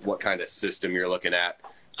what kind of system you're looking at.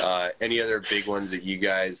 Any other big ones that you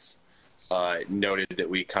guys noted that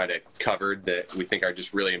we kind of covered that we think are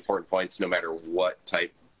just really important points, no matter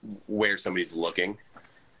where somebody's looking?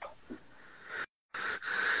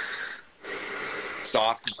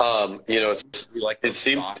 Soft, we like those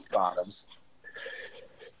soft bottoms.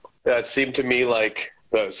 It seemed to me like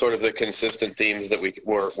sort of the consistent themes that we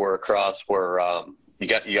were across were you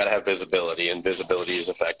got to have visibility, and visibility is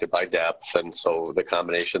affected by depth, and so the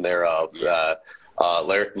combination thereof.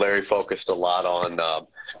 Larry focused a lot on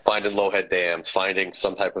finding low head dams, finding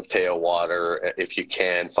some type of tailwater if you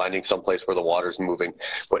can, finding some place where the water's moving,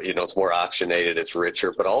 but it's more oxygenated, it's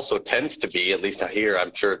richer, but also tends to be, at least here,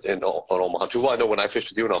 I'm sure in Omaha too. Well, I know when I fished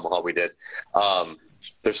with you in Omaha, we did.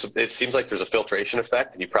 It seems like there's a filtration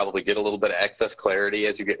effect, and you probably get a little bit of excess clarity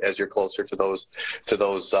as you're closer to those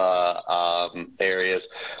areas.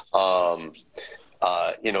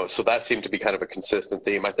 So that seemed to be kind of a consistent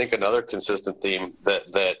theme. I think another consistent theme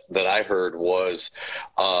that I heard was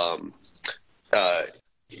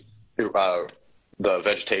the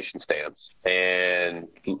vegetation stance, and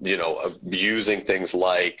using things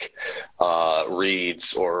like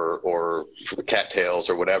reeds or cattails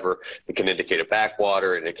or whatever. It can indicate a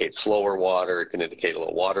backwater, it indicates slower water, it can indicate a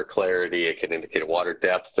little water clarity, it can indicate a water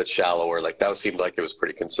depth that's shallower. Like that seemed like it was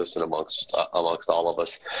pretty consistent amongst all of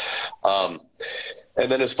us.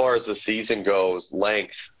 And then as far as the season goes,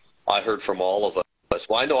 length, I heard from all of us.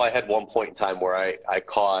 Well, I know I had one point in time where I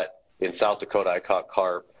caught, in South Dakota, I caught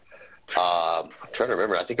carp I'm trying to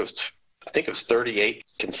remember. I think it was 38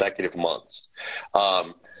 consecutive months.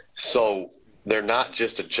 So they're not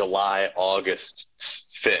just a July, August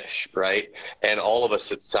fish, right? And all of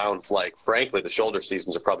us, it sounds like, frankly, the shoulder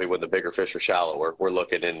seasons are probably when the bigger fish are shallow. We're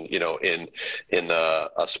looking in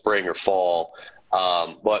a spring or fall.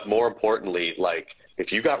 But more importantly, like,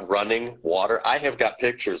 if you got running water, I have got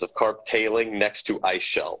pictures of carp tailing next to ice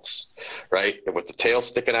shelves, right? And with the tail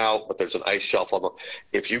sticking out, but there's an ice shelf on them.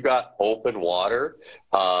 If you got open water,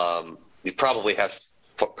 you probably have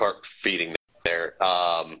carp feeding there.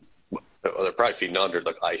 They're probably feeding under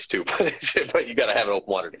the ice too, but you got to have an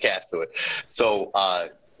open water to cast to it. So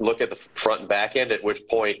look at the front and back end, at which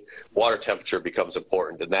point water temperature becomes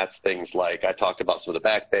important. And that's things like, I talked about some of the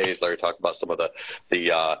back bays. Larry talked about some of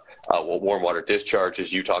the warm water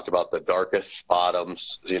discharges. You talked about the darkest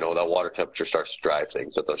bottoms. You know, that water temperature starts to drive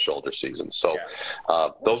things at those shoulder seasons. So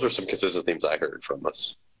those are some consistent themes I heard from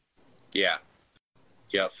us. Yeah.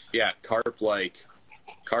 Yep. Yeah. Carp like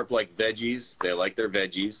veggies. They like their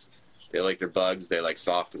veggies. They like their bugs. They like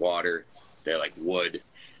soft water. They like wood.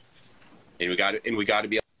 And we got to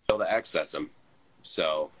be able to access them.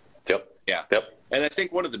 So, Yep. And I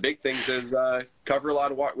think one of the big things is cover a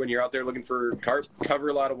lot of water when you're out there looking for carp. Cover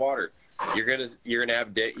a lot of water. You're gonna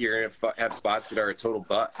have spots that are a total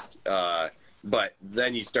bust. But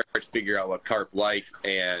then you start to figure out what carp like,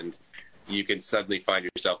 and you can suddenly find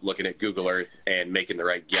yourself looking at Google Earth and making the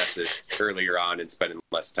right guesses earlier on and spending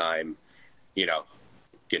less time,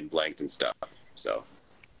 getting blanked and stuff. So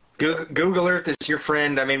Google Earth is your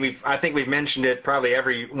friend. I mean, I think we've mentioned it probably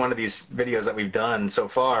every one of these videos that we've done so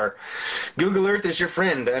far. Google Earth is your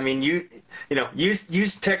friend. I mean,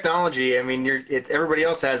 use technology. I mean, everybody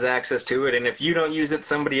else has access to it, and if you don't use it,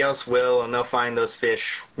 somebody else will, and they'll find those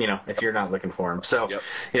fish. If you're not looking for them. So,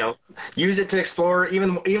 use it to explore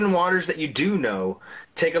even waters that you do know.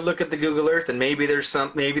 Take a look at the Google Earth, and maybe there's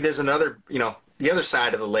another, the other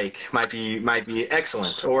side of the lake might be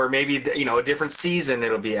excellent, or maybe a different season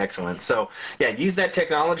it'll be excellent. So yeah, use that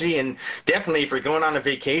technology, and definitely if you're going on a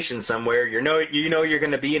vacation somewhere, you're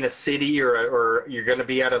going to be in a city or you're going to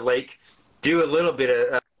be at a lake, do a little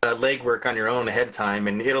bit of legwork on your own ahead of time,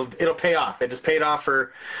 and it'll pay off. It just paid off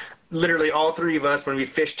for literally all three of us when we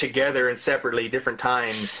fished together and separately different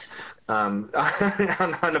times. On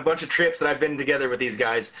a bunch of trips that I've been together with these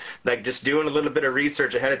guys, like just doing a little bit of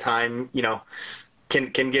research ahead of time,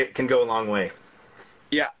 can go a long way.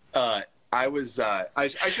 Yeah. I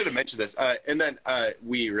should have mentioned this. And then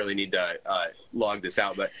we really need to log this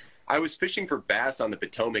out, but I was fishing for bass on the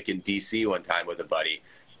Potomac in DC one time with a buddy,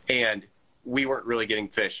 and we weren't really getting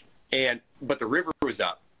fish, but the river was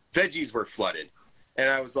up, veggies were flooded. And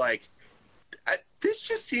I was like, this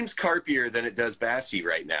just seems carpier than it does bassy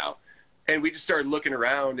right now. And we just started looking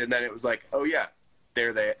around, and then it was like, oh yeah,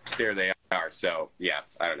 there they are. So yeah,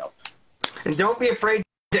 I don't know. And don't be afraid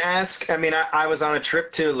to ask. I mean, I was on a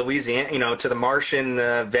trip to Louisiana, to the marsh in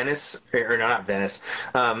Venice, or not Venice,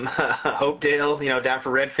 Hopedale, down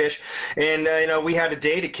for redfish. And, we had a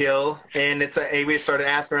day to kill, and we started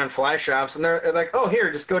asking around fly shops, and they're like, oh,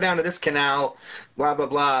 here, just go down to this canal, blah, blah,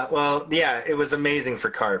 blah. Well, yeah, it was amazing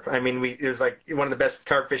for carp. I mean, it was like one of the best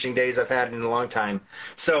carp fishing days I've had in a long time.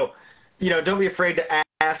 So, don't be afraid to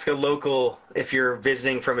ask a local, if you're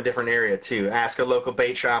visiting from a different area too. Ask a local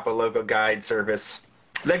bait shop, a local guide service.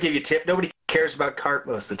 They'll give you a tip. Nobody cares about carp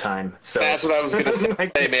most of the time. So that's what I was going to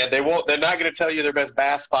say, man. They're not going to tell you their best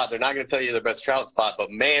bass spot. They're not going to tell you their best trout spot.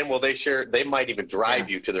 But man, will they share? They might even drive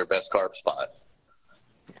you to their best carp spot.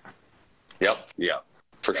 Yep. Yeah.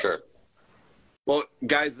 For sure. Well,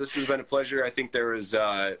 guys, this has been a pleasure. I think there was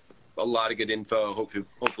a lot of good info.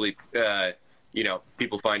 Hopefully,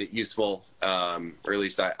 people find it useful, or at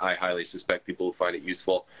least I highly suspect people will find it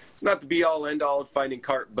useful. It's not the be-all, end-all of finding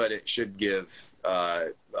carp, but it should give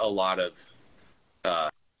a lot of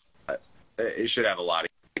it should have a lot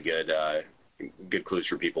of good clues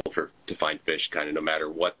for people to find fish, kind of no matter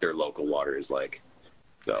what their local water is like.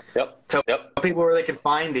 So tell people where they can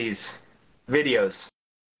find these videos.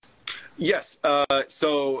 Yes.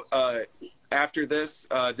 So after this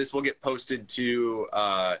will get posted to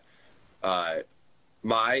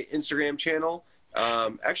my Instagram channel.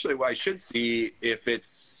 Actually, I should see if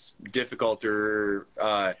it's difficult, or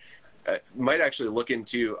might actually look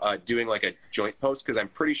into doing like a joint post, because I'm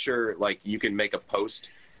pretty sure like you can make a post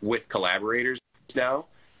with collaborators now,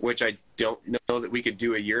 which I don't know that we could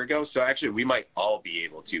do a year ago. So actually, we might all be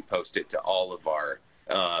able to post it to all of our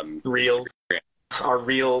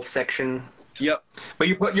reel section. Yep. But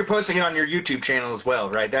you're posting it on your YouTube channel as well,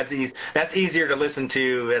 right? That's easier to listen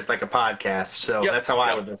to as like a podcast. So that's how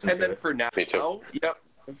I would listen to it. And then for now,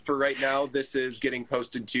 for right now, this is getting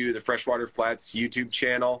posted to the Freshwater Flats YouTube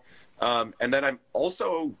channel. And then I'm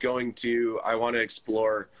also I want to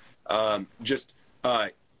explore just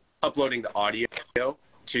uploading the audio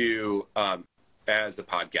to as a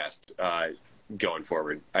podcast going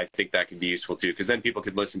forward. I think that could be useful too, because then people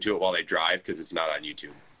could listen to it while they drive, because it's not on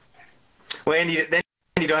YouTube. Well, Andy, then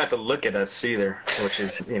you don't have to look at us either, which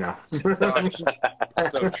is, you know.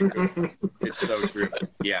 So true. It's so true.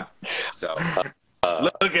 Yeah. So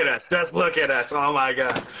look at us. Just look at us. Oh my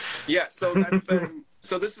God. yeah. So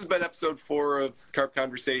this has been episode 4 of Carp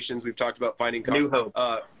Conversations. We've talked about finding carp. New hope.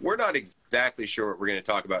 We're not exactly sure what we're going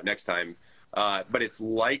to talk about next time, but it's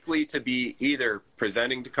likely to be either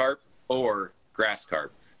presenting to carp or grass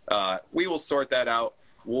carp. We will sort that out.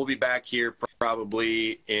 We'll be back here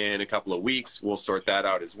probably in a couple of weeks. We'll sort that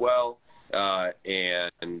out as well.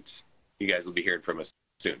 And you guys will be hearing from us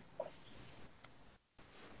soon.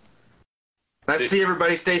 Let's see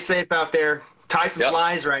everybody. Stay safe out there. Tie some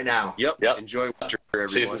flies right now. Yep. Enjoy winter,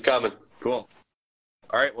 everyone. Season's coming. Cool.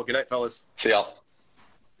 All right. Well, good night, fellas. See y'all.